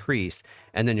was increased.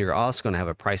 And then you're also going to have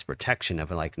a price protection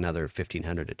of like another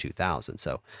 1,500 to 2,000.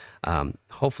 So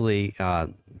hopefully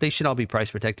they should all be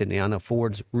price protected. And I know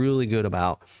Ford's really good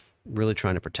about really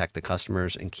trying to protect the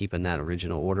customers and keeping that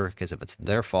original order, because if it's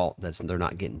their fault that they're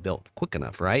not getting built quick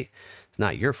enough, right? It's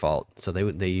not your fault. So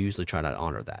they usually try to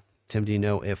honor that. Tim, do you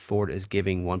know if Ford is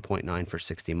giving 1.9 for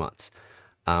 60 months?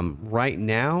 Right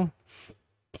now,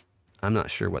 I'm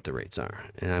not sure what the rates are,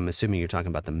 and I'm assuming you're talking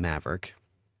about the Maverick.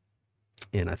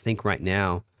 And I think right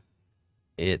now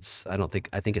I think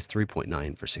it's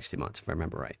 3.9 for 60 months, if I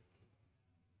remember right.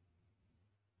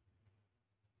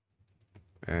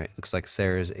 All right, looks like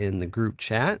Sarah's in the group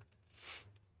chat.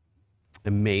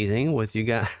 Amazing what you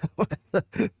got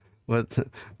with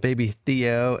baby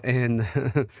Theo and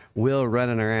Will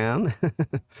running around.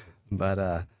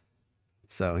 But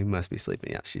so he must be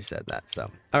sleeping. Yeah, she said that.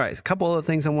 So all right, a couple other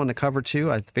things I wanted to cover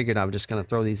too. I figured I was just going to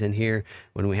throw these in here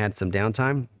when we had some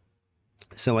downtime.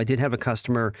 So I did have a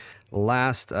customer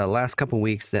last couple of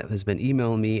weeks that has been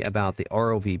emailing me about the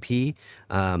ROVP.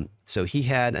 So he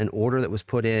had an order that was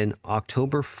put in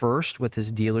October 1st with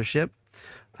his dealership.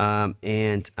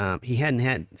 And he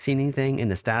hadn't seen anything,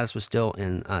 and the status was still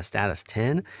in status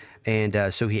 10.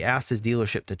 And so he asked his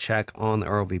dealership to check on the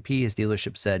ROVP. His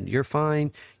dealership said, "You're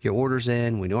fine. Your order's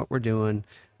in. We know what we're doing.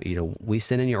 You know, we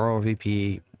sent in your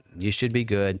ROVP. You should be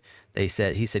good." He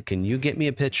said, "Can you get me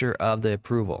a picture of the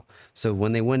approval?" So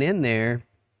when they went in there,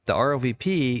 the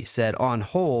ROVP said on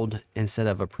hold instead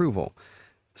of approval.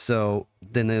 So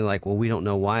then they're like, "Well, we don't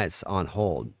know why it's on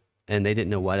hold." And they didn't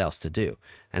know what else to do.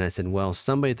 And I said, "Well,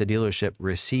 somebody at the dealership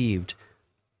received,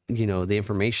 the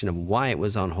information of why it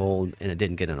was on hold and it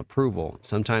didn't get an approval.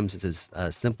 Sometimes it's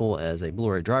as simple as a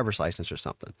Blu-ray driver's license or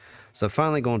something." So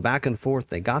finally going back and forth,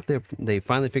 they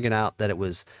finally figured out that it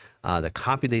was the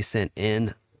copy they sent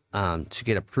in to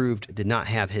get approved did not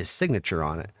have his signature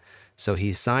on it. So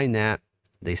he signed that,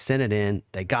 they sent it in,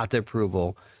 they got the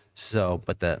approval. So,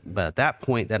 but at that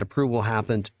point, that approval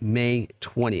happened May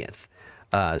 20th.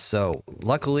 So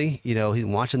luckily, he's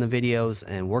watching the videos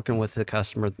and working with the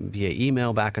customer via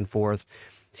email back and forth.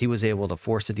 He was able to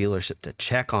force the dealership to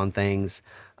check on things.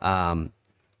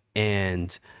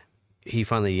 And he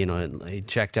finally, he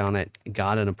checked on it,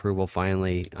 got an approval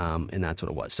finally. And that's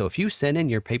what it was. So if you send in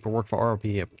your paperwork for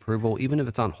ROP approval, even if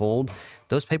it's on hold,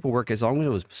 those paperwork, as long as it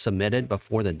was submitted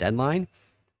before the deadline,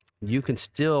 you can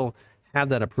still have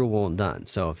that approval done.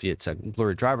 So if it's a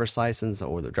blurry driver's license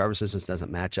or the driver's license doesn't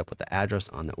match up with the address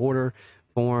on the order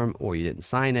form, or you didn't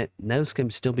sign it, those can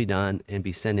still be done and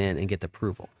be sent in and get the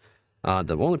approval.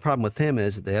 The only problem with him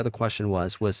is the other question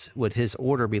was would his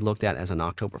order be looked at as an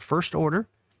October 1st order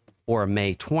or a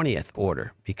May 20th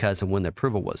order because of when the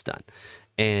approval was done?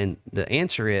 And the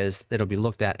answer is that it'll be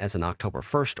looked at as an October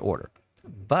 1st order.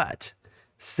 But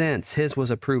since his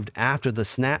was approved after the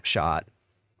snapshot,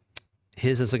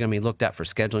 his is going to be looked at for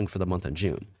scheduling for the month of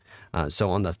June. So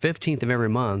on the 15th of every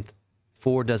month,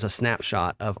 Ford does a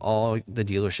snapshot of all the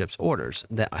dealership's orders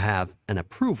that have an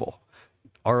approval,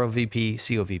 ROVP,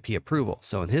 COVP approval.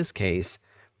 So in his case,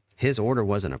 his order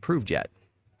wasn't approved yet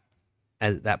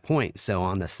at that point. So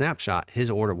on the snapshot, his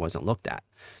order wasn't looked at.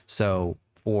 So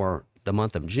for the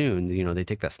month of June, they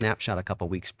take that snapshot a couple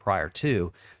weeks prior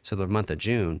to. So the month of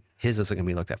June, his isn't going to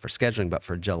be looked at for scheduling, but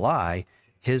for July,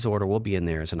 his order will be in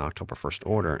there as an October 1st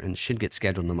order and should get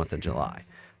scheduled in the month of July.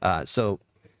 So,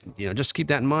 just keep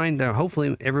that in mind.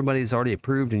 Hopefully everybody's already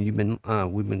approved and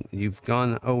you've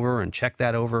gone over and checked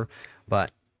that over.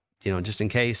 But, just in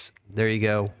case, there you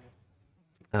go.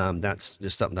 That's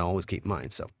just something to always keep in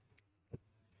mind. So,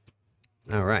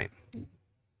 all right.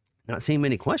 Not seeing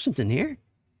many questions in here.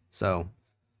 So,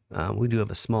 we do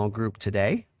have a small group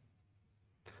today.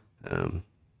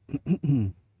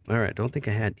 All right, don't think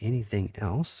I had anything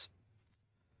else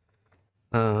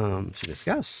to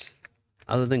discuss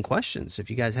other than questions.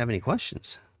 If you guys have any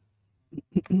questions.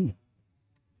 No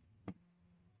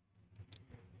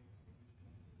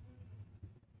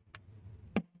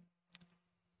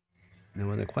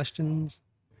other questions?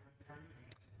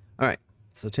 All right,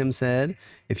 so Tim said,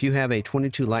 if you have a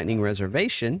 22 Lightning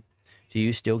reservation, do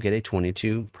you still get a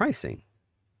 22 pricing?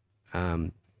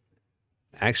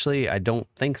 Actually, I don't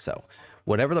think so.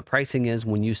 Whatever the pricing is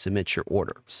when you submit your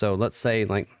order. So let's say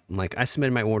like I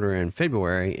submitted my order in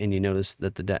February and you notice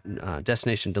that the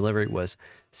destination delivery was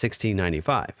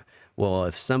 $16.95. Well,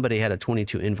 if somebody had a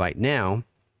 22 invite now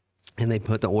and they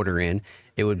put the order in,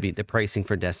 it would be the pricing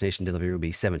for destination delivery would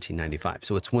be $17.95.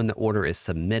 So it's when the order is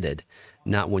submitted,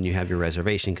 not when you have your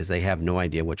reservation, because they have no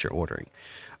idea what you're ordering.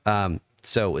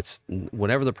 So it's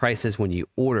whatever the price is when you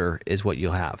order is what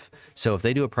you'll have. So if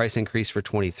they do a price increase for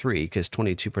 23, because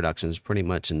 22 production is pretty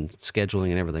much in scheduling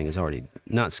and everything is already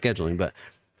not scheduling, but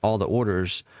all the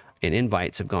orders and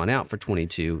invites have gone out for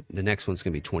 22. The next one's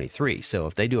going to be 23. So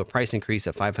if they do a price increase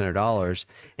of $500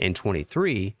 and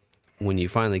 23, when you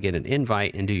finally get an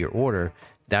invite and do your order,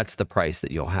 that's the price that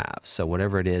you'll have. So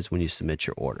whatever it is when you submit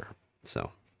your order.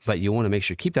 So, but you want to make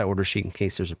sure keep that order sheet in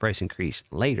case there's a price increase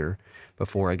later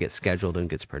before it gets scheduled and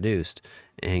gets produced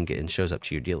and shows up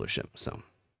to your dealership. So,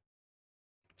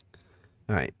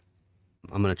 all right,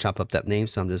 I'm going to chop up that name.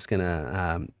 So I'm just going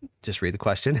to just read the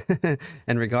question.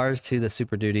 In regards to the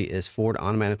Super Duty, is Ford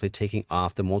automatically taking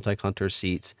off the multi-contour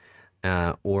seats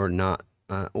or not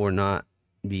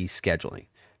be scheduling?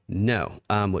 No.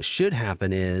 What should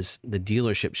happen is the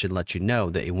dealership should let you know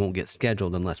that it won't get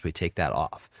scheduled unless we take that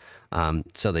off.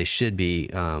 So they should be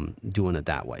doing it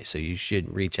that way. So you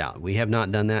should reach out. We have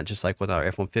not done that, just like with our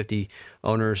F-150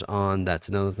 owners on. That's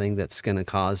another thing that's going to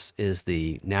cause is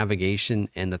the navigation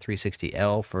and the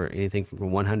 360L for anything from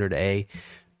 100A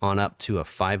on up to a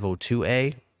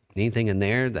 502A. Anything in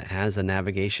there that has a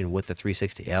navigation with the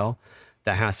 360L,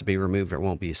 that has to be removed or it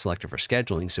won't be selected for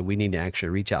scheduling. So we need to actually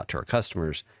reach out to our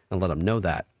customers and let them know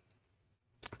that,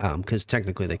 because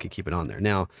technically they could keep it on there.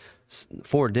 Now,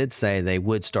 Ford did say they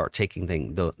would start taking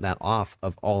that off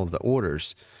of all of the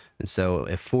orders. And so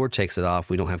if Ford takes it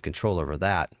off, we don't have control over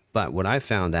that. But what I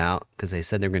found out, because they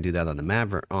said they were going to do that on the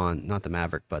Maverick, on not the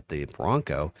Maverick, but the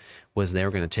Bronco, was they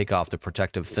were going to take off the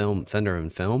protective film, fender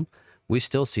and film. We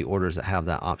still see orders that have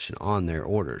that option on their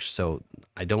orders. So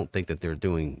I don't think that they're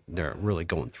really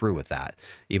going through with that,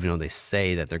 even though they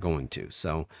say that they're going to.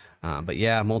 So, but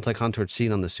yeah, multi-contoured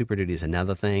seat on the Super Duty is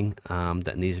another thing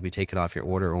that needs to be taken off your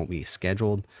order. It won't be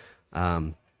scheduled.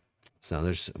 So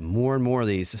there's more and more of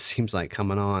these, it seems like,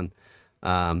 coming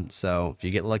on. So if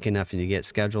you get lucky enough and you get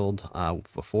scheduled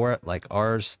before it, like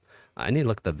ours, I need to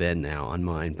look at the VIN now on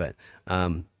mine, but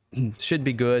should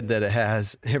be good that it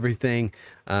has everything.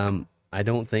 I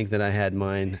don't think that I had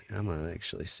mine. I'm going to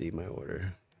actually see my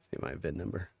order, see my VIN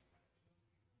number.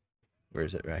 Where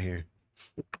is it? Right here.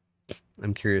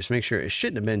 I'm curious, make sure it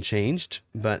shouldn't have been changed,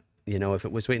 but you know, if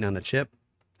it was waiting on a chip,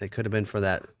 it could have been for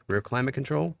that rear climate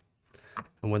control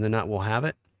and whether or not we'll have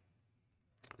it.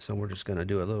 So we're just going to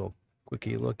do a little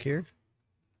quickie look here.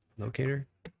 Locator.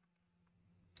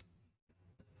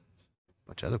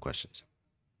 Bunch of other questions.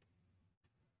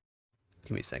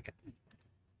 Give me a second.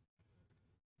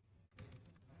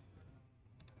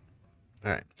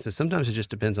 All right. So sometimes it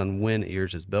just depends on when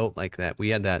yours is built like that.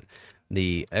 We had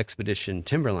the Expedition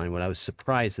Timberline, but I was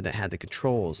surprised that it had the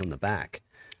controls on the back.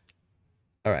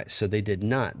 All right. So they did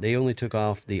not. They only took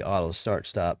off the auto start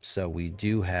stop. So we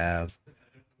do have,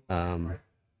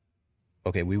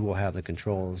 okay, we will have the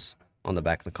controls on the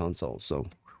back of the console. So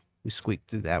we squeaked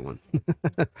through that one.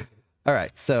 All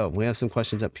right, so we have some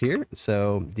questions up here.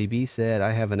 So DB said,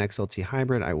 I have an XLT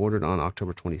hybrid I ordered on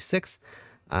October 26th.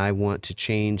 I want to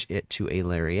change it to a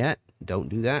Lariat. Don't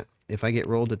do that. If I get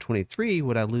rolled to 23,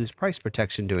 would I lose price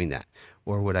protection doing that?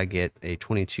 Or would I get a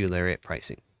 22 Lariat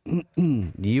pricing?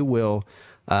 You will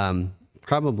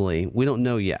probably, we don't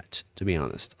know yet, to be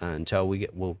honest, until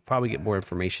we'll probably get more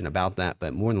information about that,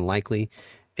 but more than likely,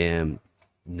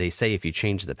 they say if you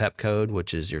change the PEP code,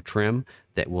 which is your trim,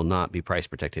 that will not be price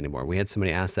protected anymore. We had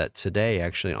somebody ask that today,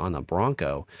 actually, on the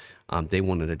Bronco. They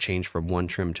wanted to change from one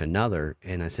trim to another,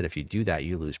 and I said, if you do that,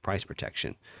 you lose price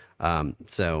protection. And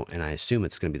I assume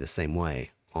it's going to be the same way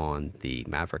on the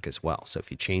Maverick as well. So if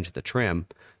you change the trim,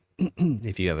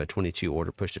 if you have a 22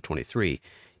 order push to 23,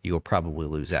 you will probably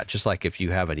lose that. Just like if you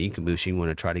have an EcoBoost, you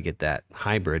want to try to get that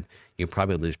hybrid, you'll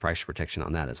probably lose price protection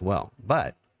on that as well.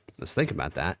 But let's think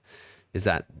about that. Is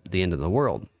that the end of the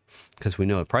world? Because we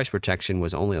know the price protection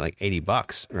was only like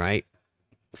 $80, right?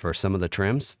 For some of the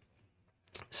trims.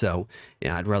 So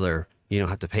yeah, I'd rather, you don't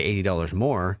have to pay $80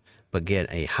 more, but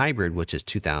get a hybrid, which is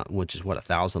 2,000, which is what,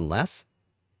 1,000 less?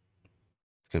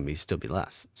 It's going to still be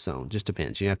less. So it just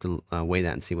depends. You have to weigh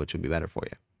that and see which would be better for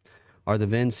you. Are the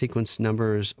VIN sequence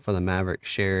numbers for the Maverick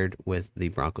shared with the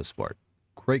Bronco Sport?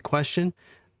 Great question.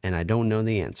 And I don't know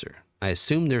the answer. I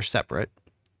assume they're separate,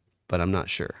 but I'm not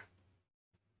sure.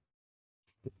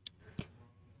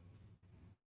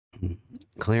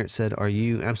 Clarence said, are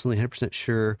you absolutely 100%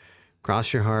 sure,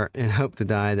 cross your heart and hope to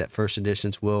die, that first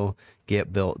editions will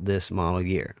get built this model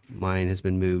year? Mine has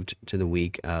been moved to the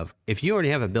week of, if you already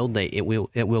have a build date, it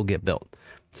will get built.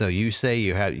 So you say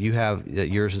you have that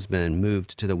yours has been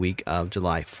moved to the week of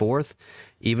July 4th,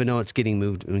 even though it's getting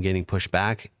moved and getting pushed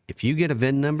back. If you get a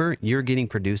VIN number, you're getting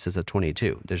produced as a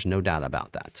 22. There's no doubt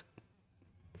about that.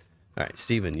 All right,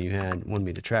 Steven, you wanted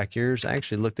me to track yours. I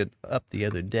actually looked it up the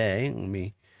other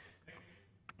day.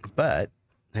 But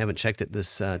I haven't checked it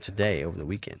today over the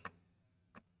weekend.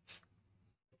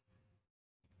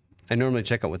 I normally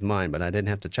check out with mine, but I didn't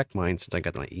have to check mine since I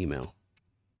got my email.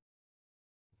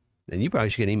 And you probably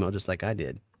should get an email just like I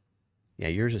did. Yeah,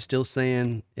 yours is still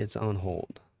saying it's on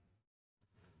hold.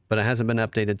 But it hasn't been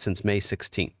updated since May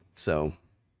 16th. So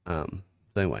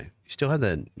anyway, you still have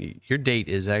your date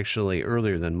is actually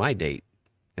earlier than my date,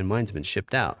 and mine's been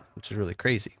shipped out, which is really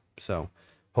crazy. So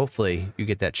hopefully you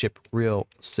get that chip real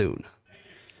soon.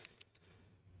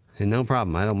 And no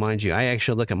problem. I don't mind you. I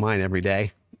actually look at mine every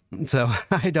day. So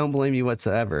I don't blame you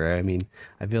whatsoever. I mean,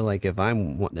 I feel like if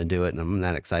I'm wanting to do it and I'm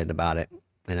that excited about it,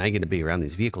 and I get to be around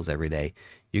these vehicles every day,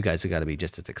 you guys have got to be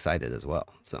just as excited as well.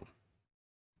 So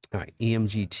All right,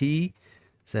 EMGT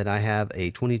said, I have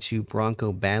a 22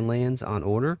 Bronco Badlands on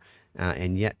order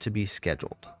and yet to be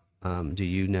scheduled. Do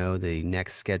you know the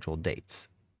next scheduled dates?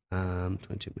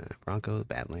 22 Bronco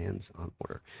Badlands on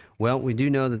order. Well, we do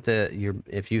know that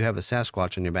if you have a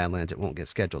Sasquatch on your Badlands, it won't get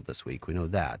scheduled this week. We know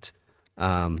that.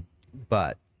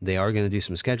 But they are going to do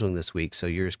some scheduling this week, so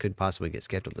yours could possibly get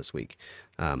scheduled this week.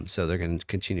 So they're going to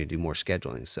continue to do more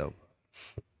scheduling. So,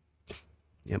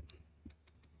 yep.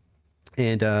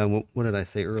 And what did I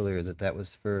say earlier? That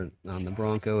was for the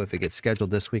Bronco. If it gets scheduled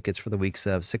this week, it's for the weeks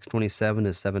of 6/27 to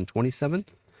 7/27.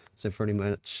 So pretty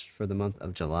much for the month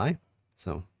of July.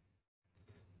 So,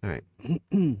 all right.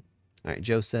 All right.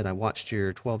 Joe said, I watched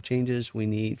your 12 changes we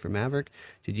need for Maverick.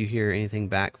 Did you hear anything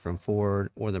back from Ford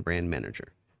or the brand manager?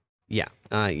 Yeah.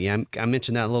 I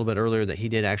mentioned that a little bit earlier that he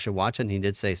did actually watch it, and he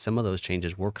did say some of those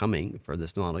changes were coming for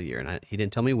this model year, and he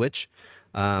didn't tell me which.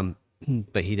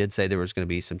 But he did say there was going to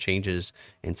be some changes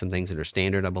and some things that are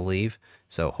standard, I believe.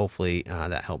 So hopefully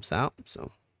that helps out.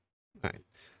 So, all right.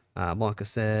 Blanca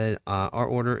said, our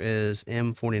order is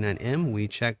M49M. We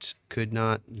checked, could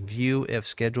not view if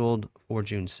scheduled for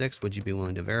June 6th. Would you be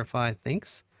willing to verify?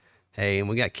 Thanks. Hey, and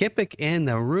we got Kipik in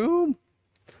the room.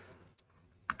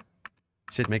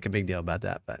 Should make a big deal about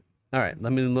that, but all right,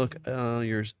 let me look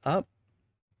yours up.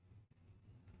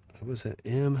 What was it?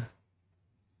 M.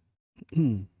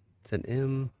 It's an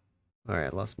M. All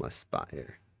right, I lost my spot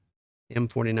here.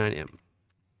 M49M.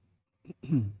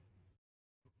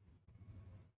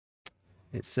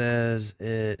 It says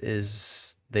it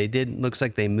is, looks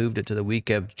like they moved it to the week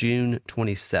of June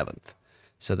 27th.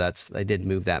 So they did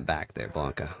move that back there,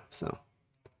 Blanca. So,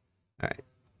 all right.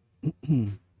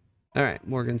 All right,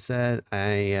 Morgan said,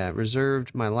 I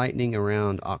reserved my Lightning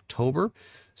around October.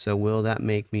 So will that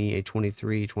make me a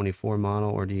 23, 24 model,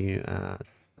 or do you,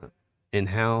 and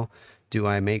how do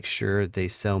I make sure they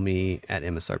sell me at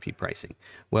MSRP pricing?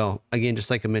 Well, again, just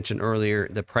like I mentioned earlier,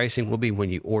 the pricing will be when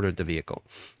you ordered the vehicle.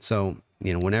 So,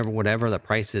 whatever the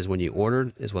price is when you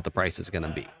ordered is what the price is going to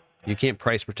be. You can't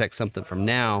price protect something from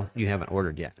now you haven't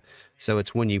ordered yet. So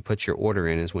it's when you put your order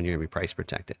in is when you're going to be price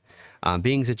protected.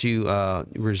 Being that you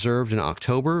reserved in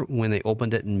October, when they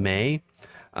opened it in May,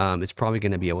 it's probably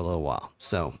going to be a little while.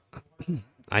 So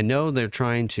I know they're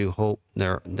trying to hope.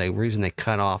 The reason they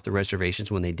cut off the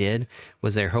reservations when they did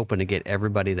was they're hoping to get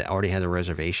everybody that already had a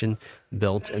reservation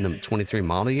built in the 23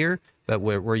 model year. But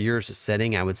where yours is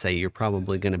setting, I would say you're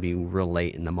probably going to be real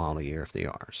late in the model year if they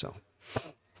are. So,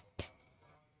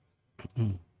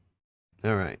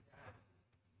 all right.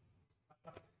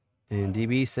 And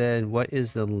DB said, what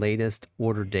is the latest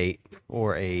order date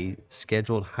for a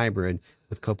scheduled hybrid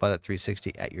with Copilot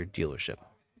 360 at your dealership?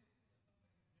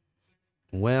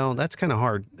 Well, that's kind of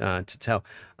hard to tell.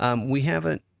 We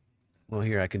haven't, well,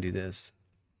 here I can do this.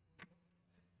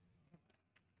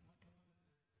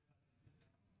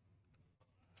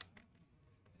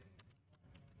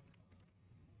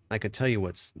 I could tell you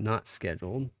what's not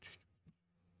scheduled.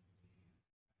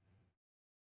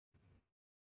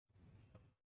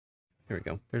 Here we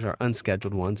go. There's our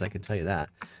unscheduled ones. I can tell you that.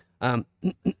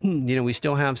 We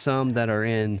still have some that are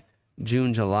in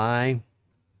June, July.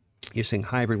 You're saying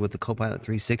hybrid with the Copilot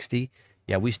 360.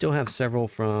 Yeah, we still have several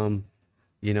from,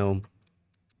 we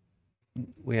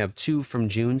have 2 from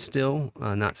June still,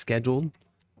 not scheduled.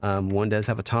 One does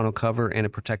have a tonneau cover and a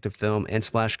protective film and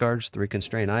splash guards, 3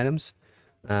 constrained items.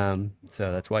 So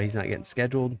that's why he's not getting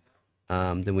scheduled.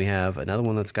 Then we have another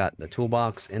one that's got the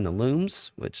toolbox and the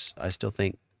looms, which I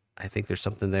think there's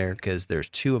something there because there's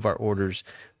 2 of our orders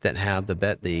that have the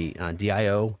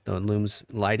DIO, the looms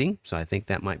lighting. So I think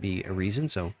that might be a reason.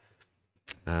 So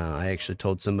I actually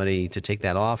told somebody to take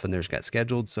that off and theirs got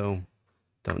scheduled. So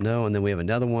don't know. And then we have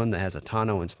another one that has a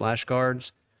tonneau and splash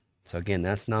guards. So again,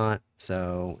 that's not.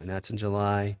 So, and that's in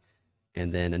July.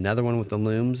 And then another one with the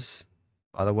looms,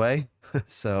 by the way.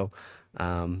 So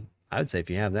I would say if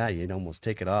you have that, you'd almost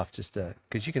take it off just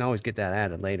because you can always get that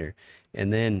added later.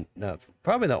 And then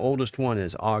probably the oldest one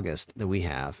is August that we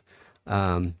have.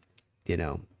 So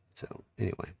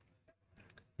anyway.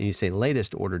 And you say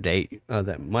latest order date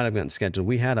that might have gotten scheduled.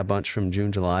 We had a bunch from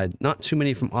June, July, not too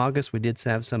many from August. We did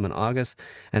have some in August,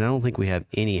 and I don't think we have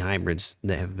any hybrids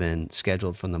that have been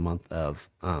scheduled from the month of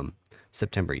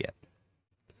September yet.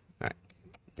 All right,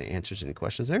 that answers any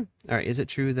questions there. All right, is it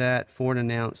true that Ford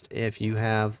announced if you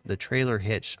have the trailer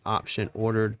hitch option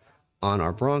ordered on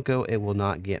our Bronco, it will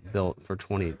not get built for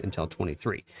until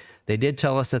 23? They did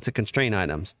tell us that's a constraint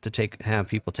items to have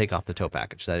people take off the tow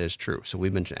package. That is true. So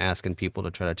we've been asking people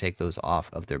to try to take those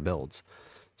off of their builds.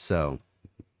 So,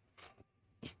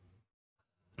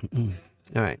 all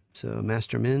right. So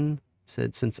Master Min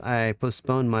Said, since I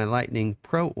postponed my Lightning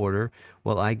Pro order,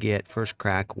 will I get first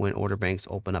crack when order banks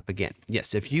open up again?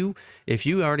 Yes, if you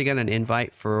already got an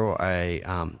invite for a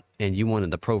and you wanted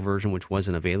the Pro version, which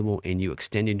wasn't available, and you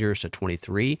extended yours to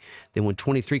 23, then when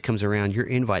 23 comes around, your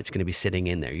invite's going to be sitting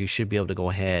in there. You should be able to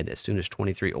go ahead as soon as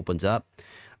 23 opens up.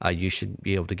 You should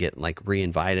be able to get like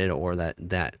re-invited, or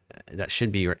that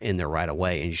should be in there right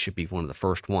away, and you should be one of the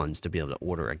first ones to be able to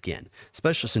order again.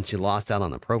 Especially since you lost out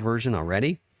on the Pro version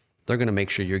already, they're going to make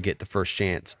sure you get the first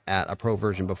chance at a Pro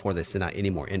version before they send out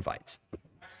any more invites.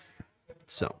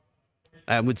 So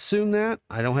I would assume that.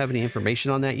 I don't have any information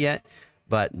on that yet,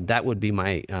 but that would be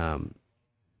my.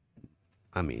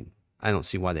 I mean, I don't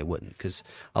see why they wouldn't, because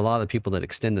a lot of the people that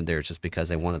extended theirs just because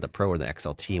they wanted the Pro or the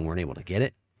XLT and weren't able to get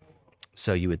it.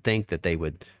 So you would think that they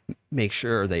would make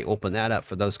sure they open that up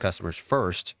for those customers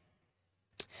first,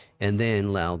 and then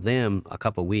allow them a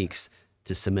couple weeks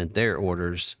to submit their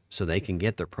orders so they can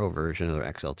get their Pro version or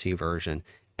their XLT version,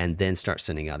 and then start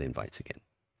sending out invites again.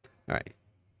 All right.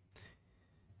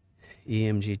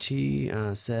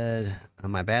 EMGT said,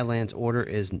 my Badlands order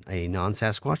is a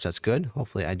non-Sasquatch. That's good.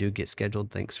 Hopefully I do get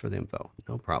scheduled. Thanks for the info.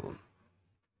 No problem.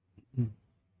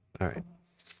 All right.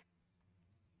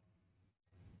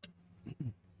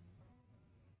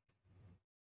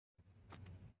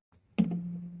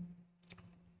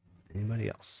 Anybody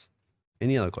else?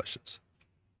 Any other questions?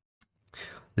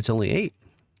 It's only 8.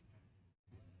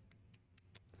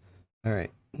 All right.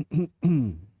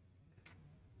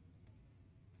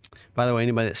 By the way,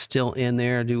 anybody that's still in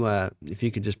there, if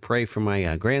you could just pray for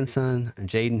my grandson,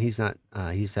 Jaden.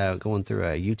 He's going through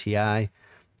a UTI.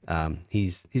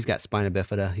 He's got spina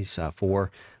bifida. He's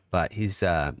 4, but he's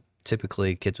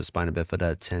typically, kids with spina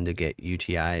bifida tend to get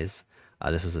UTIs.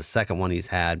 This is the second one he's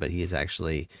had, but he is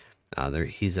actually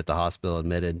he's at the hospital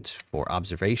admitted for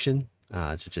observation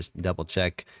to just double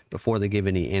check before they give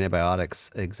any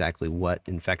antibiotics exactly what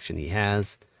infection he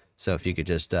has. So if you could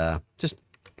just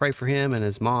pray for him and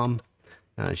his mom.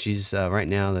 She's right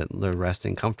now that they're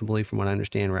resting comfortably, from what I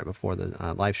understand, right before the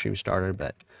live stream started,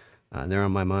 but they're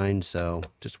on my mind, so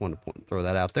just wanted to throw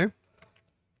that out there.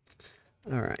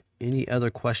 All right. Any other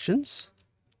questions?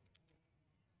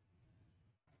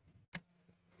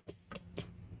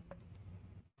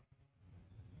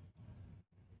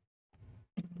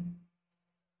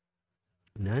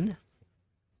 None?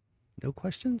 No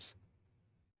questions?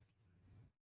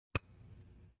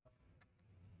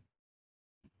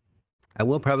 I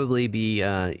will probably be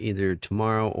either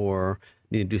tomorrow, or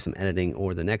need to do some editing,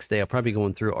 or the next day. I'll probably be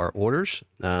going through our orders,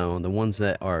 the ones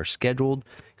that are scheduled,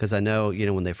 because I know,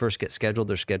 when they first get scheduled,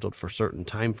 they're scheduled for a certain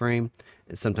time frame,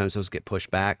 and sometimes those get pushed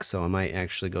back. So I might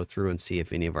actually go through and see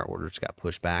if any of our orders got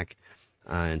pushed back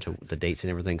into the dates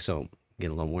and everything. So get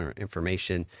a little more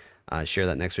information. Share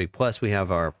that next week. Plus, we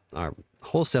have our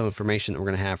wholesale information that we're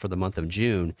going to have for the month of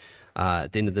June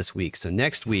at the end of this week. So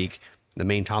next week, the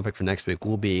main topic for next week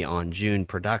will be on June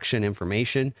production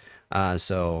information.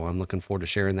 So I'm looking forward to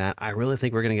sharing that. I really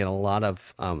think we're going to get a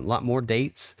lot more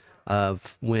dates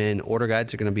of when order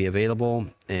guides are going to be available,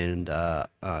 and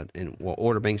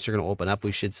order banks are going to open up,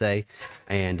 we should say.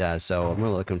 And so I'm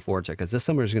really looking forward to it, because this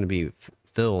summer is going to be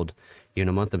filled,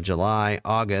 month of July,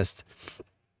 August.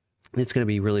 It's going to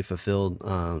be really fulfilled.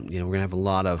 We're going to have a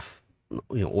lot of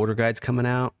order guides coming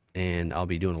out, and I'll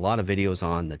be doing a lot of videos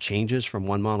on the changes from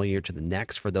one model year to the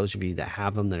next for those of you that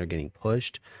have them that are getting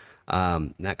pushed,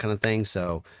 that kind of thing.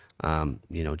 So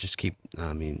just keep,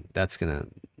 that's gonna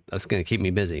keep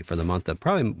me busy for the month of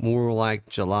probably more like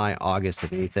July, August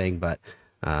than anything, but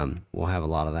we'll have a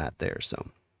lot of that there. So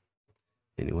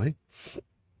anyway,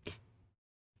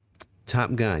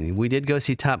 Top Gun. We did go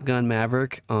see Top Gun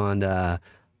Maverick on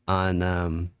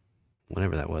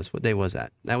whenever that was. What day was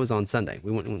that? That was on Sunday.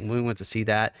 We went to see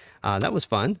that. That was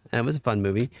fun. That was a fun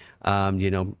movie.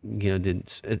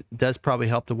 It does probably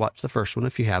help to watch the first one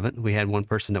if you haven't. We had one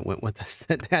person that went with us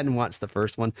that hadn't watched the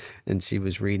first one, and she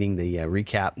was reading the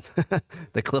recap,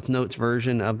 the Cliff Notes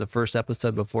version of the first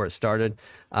episode before it started.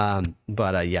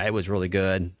 But it was really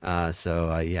good. So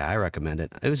I recommend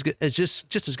it. It was good. It's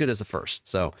just as good as the first.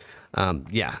 So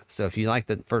So if you like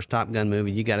the first Top Gun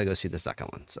movie, you got to go see the second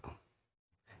one. So.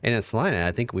 And in Salina,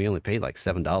 I think we only paid like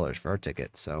 $7 for our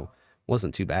ticket, so it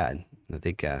wasn't too bad. I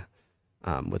think I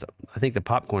think the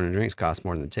popcorn and drinks cost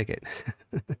more than the ticket.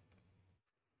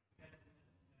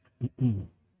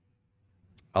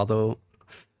 Although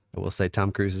I will say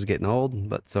Tom Cruise is getting old,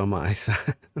 but so am I. So.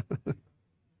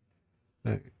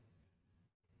 All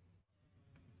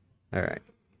right.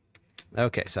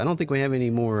 Okay, so I don't think we have any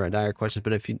more dire questions,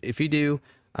 but if you do,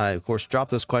 of course, drop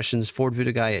those questions,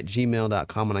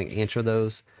 FordVidaGuy@gmail.com, and I can answer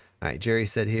those. All right, Jerry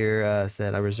said here,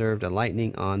 said I reserved a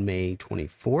Lightning on May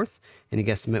 24th. Any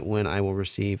guesstimate when I will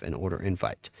receive an order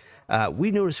invite?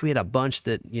 We noticed we had a bunch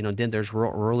that, did theirs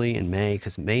real early in May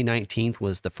because May 19th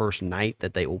was the first night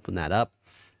that they opened that up.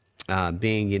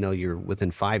 Being, you're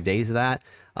within 5 days of that,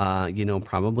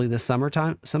 probably the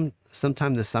summertime,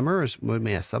 sometime this summer is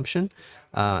my assumption.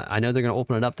 I know they're going to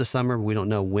open it up this summer. We don't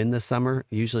know when this summer.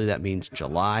 Usually that means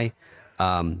July.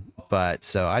 But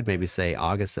so I'd maybe say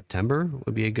August, September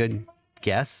would be a good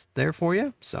guess there for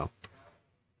you. So,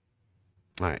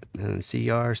 all right. And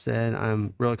CR said,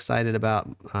 I'm real excited about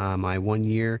my 1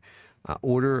 year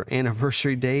order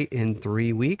anniversary date in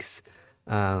 3 weeks.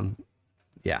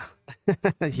 Yeah.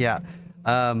 Yeah.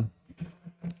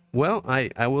 Well,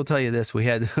 I will tell you this. I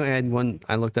had one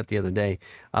I looked at the other day.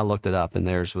 I looked it up and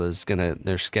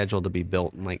they're scheduled to be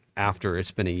built like after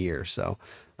it's been a year. So,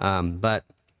 but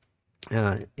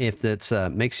if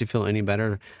that makes you feel any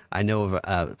better, I know of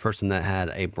a person that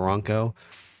had a Bronco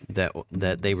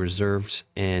that they reserved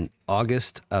in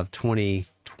August of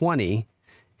 2020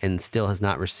 and still has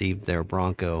not received their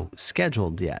Bronco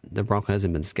scheduled yet. The Bronco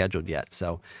hasn't been scheduled yet.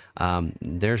 So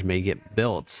theirs may get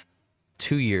built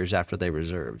 2 years after they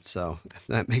reserved. So if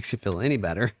that makes you feel any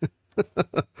better.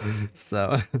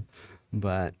 So,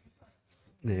 but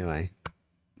anyway,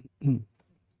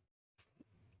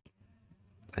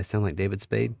 I sound like David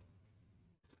Spade.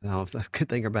 I don't know if that's a good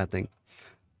thing or bad thing.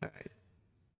 All right.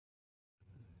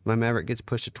 My Maverick gets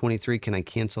pushed to 23. Can I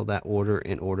cancel that order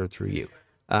and order through you?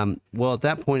 Well, at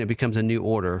that point, it becomes a new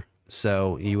order.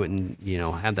 So you wouldn't,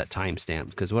 have that timestamp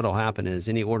because what'll happen is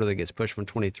any order that gets pushed from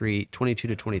 22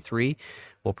 to 23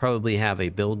 will probably have a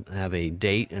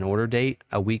date, an order date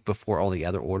a week before all the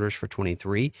other orders for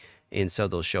 23. And so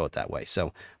they'll show it that way.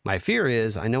 So my fear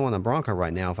is, I know on the Bronco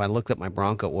right now, if I look at my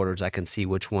Bronco orders, I can see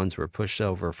which ones were pushed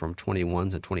over from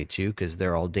 21 to 22 because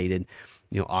they're all dated,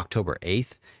 October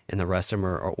 8th, and the rest of them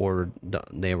are ordered.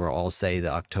 They were all say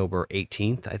the October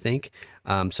 18th, I think.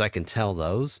 So I can tell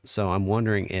those. So I'm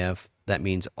wondering if that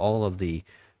means all of the,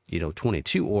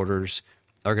 22 orders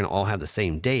are going to all have the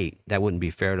same date. That wouldn't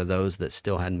be fair to those that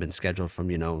still hadn't been scheduled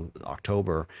from,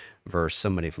 October versus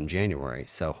somebody from January.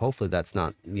 So hopefully that's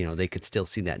not, they could still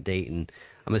see that date. And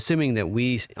I'm assuming that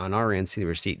we on our end see the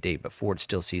receipt date, but Ford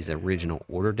still sees the original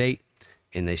order date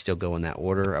and they still go in that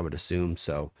order, I would assume.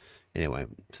 So anyway,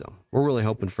 so we're really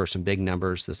hoping for some big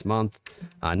numbers this month,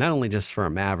 not only just for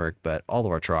a Maverick, but all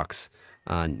of our trucks.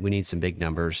 We need some big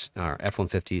numbers. Our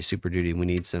F-150 Super Duty, we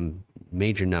need some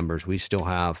major numbers. We still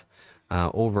have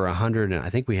over 100, and I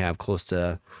think we have close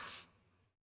to,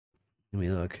 let me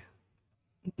look.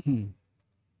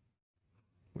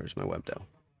 Where's my web though?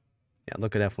 Yeah,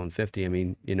 look at F-150. I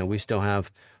mean, we still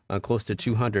have close to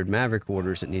 200 Maverick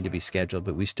orders that need to be scheduled,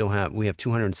 but we have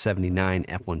 279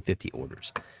 F-150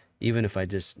 orders. Even if I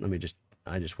just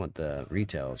want the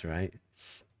retails, right?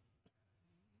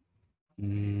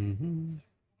 If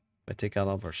I take out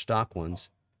all of our stock ones,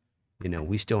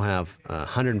 we still have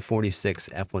 146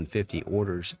 F-150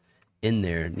 orders in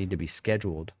there need to be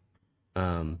scheduled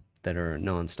that are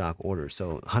non-stock orders.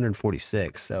 So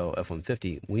 146. So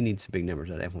F-150, we need some big numbers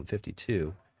at F-150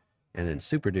 too. And then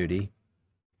Super Duty.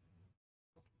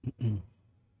 Because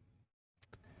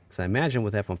I imagine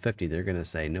with F-150, they're going to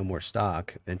say no more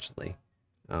stock eventually.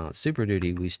 Super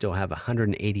Duty, we still have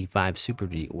 185 Super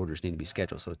Duty orders need to be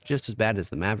scheduled. So it's just as bad as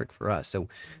the Maverick for us. So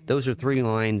those are three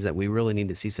lines that we really need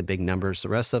to see some big numbers. The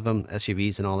rest of them,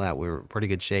 SUVs and all that, we're in pretty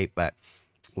good shape. But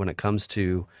when it comes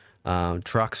to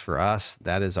trucks for us,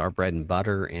 that is our bread and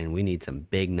butter. And we need some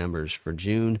big numbers for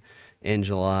June and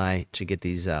July to get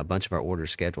these bunch of our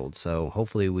orders scheduled. So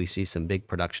hopefully we see some big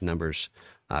production numbers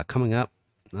coming up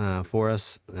for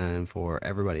us and for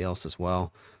everybody else as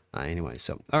well. Anyway,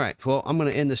 so all right, well, I'm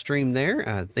going to end the stream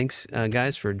there. Thanks,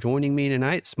 guys, for joining me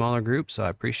tonight. Smaller group, so I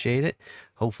appreciate it.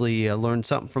 Hopefully, you learned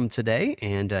something from today,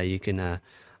 and you can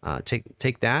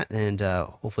take that, and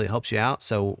hopefully, it helps you out.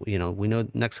 So, we know the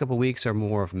next couple of weeks are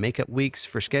more of makeup weeks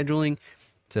for scheduling.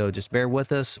 So just bear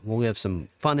with us. We'll have some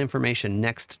fun information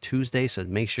next Tuesday, so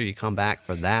make sure you come back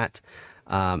for that.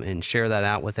 And share that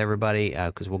out with everybody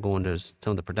because we'll go into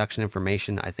some of the production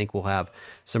information. I think we'll have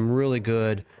some really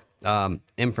good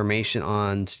information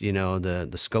on the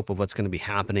scope of what's going to be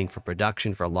happening for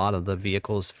production for a lot of the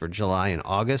vehicles for July and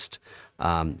August.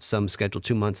 Some scheduled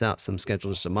 2 months out, some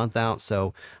scheduled just a month out.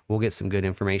 So we'll get some good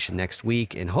information next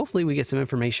week, and hopefully we get some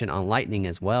information on Lightning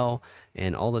as well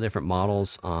and all the different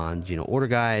models on order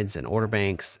guides and order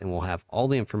banks, and we'll have all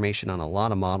the information on a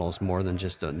lot of models more than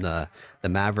just the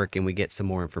Maverick, and we get some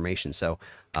more information. So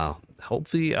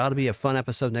hopefully it ought to be a fun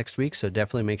episode next week. So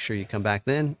definitely make sure you come back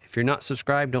then. If you're not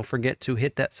subscribed, don't forget to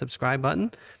hit that subscribe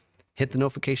button. hit the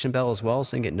notification bell as well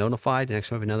so you can get notified next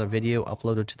time we have another video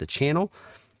uploaded to the channel.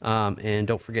 And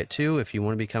don't forget too, if you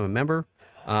want to become a member,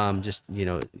 just,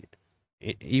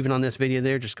 even on this video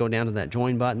there, just go down to that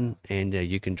join button and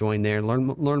you can join there,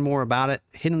 learn more about it.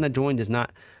 Hitting the join does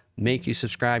not make you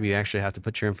subscribe. You actually have to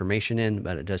put your information in,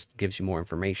 but it just gives you more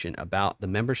information about the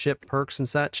membership perks and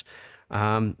such.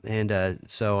 And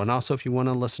also if you want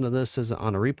to listen to this as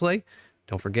on a replay,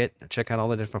 don't forget, check out all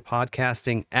the different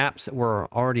podcasting apps that we're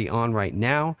already on right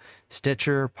now: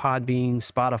 Stitcher, Podbean,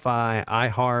 Spotify,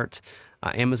 iHeart,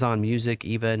 Amazon Music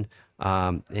even.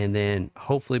 And then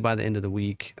hopefully by the end of the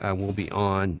week, we'll be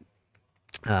on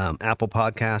Apple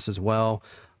Podcasts as well,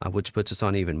 which puts us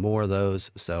on even more of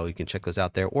those. So you can check those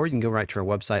out there, or you can go right to our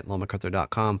website,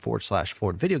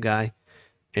 lowmacarthur.com/Ford Video Guy,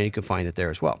 and you can find it there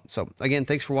as well. So again,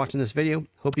 thanks for watching this video.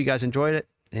 Hope you guys enjoyed it.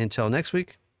 Until next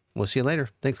week, we'll see you later.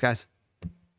 Thanks, guys.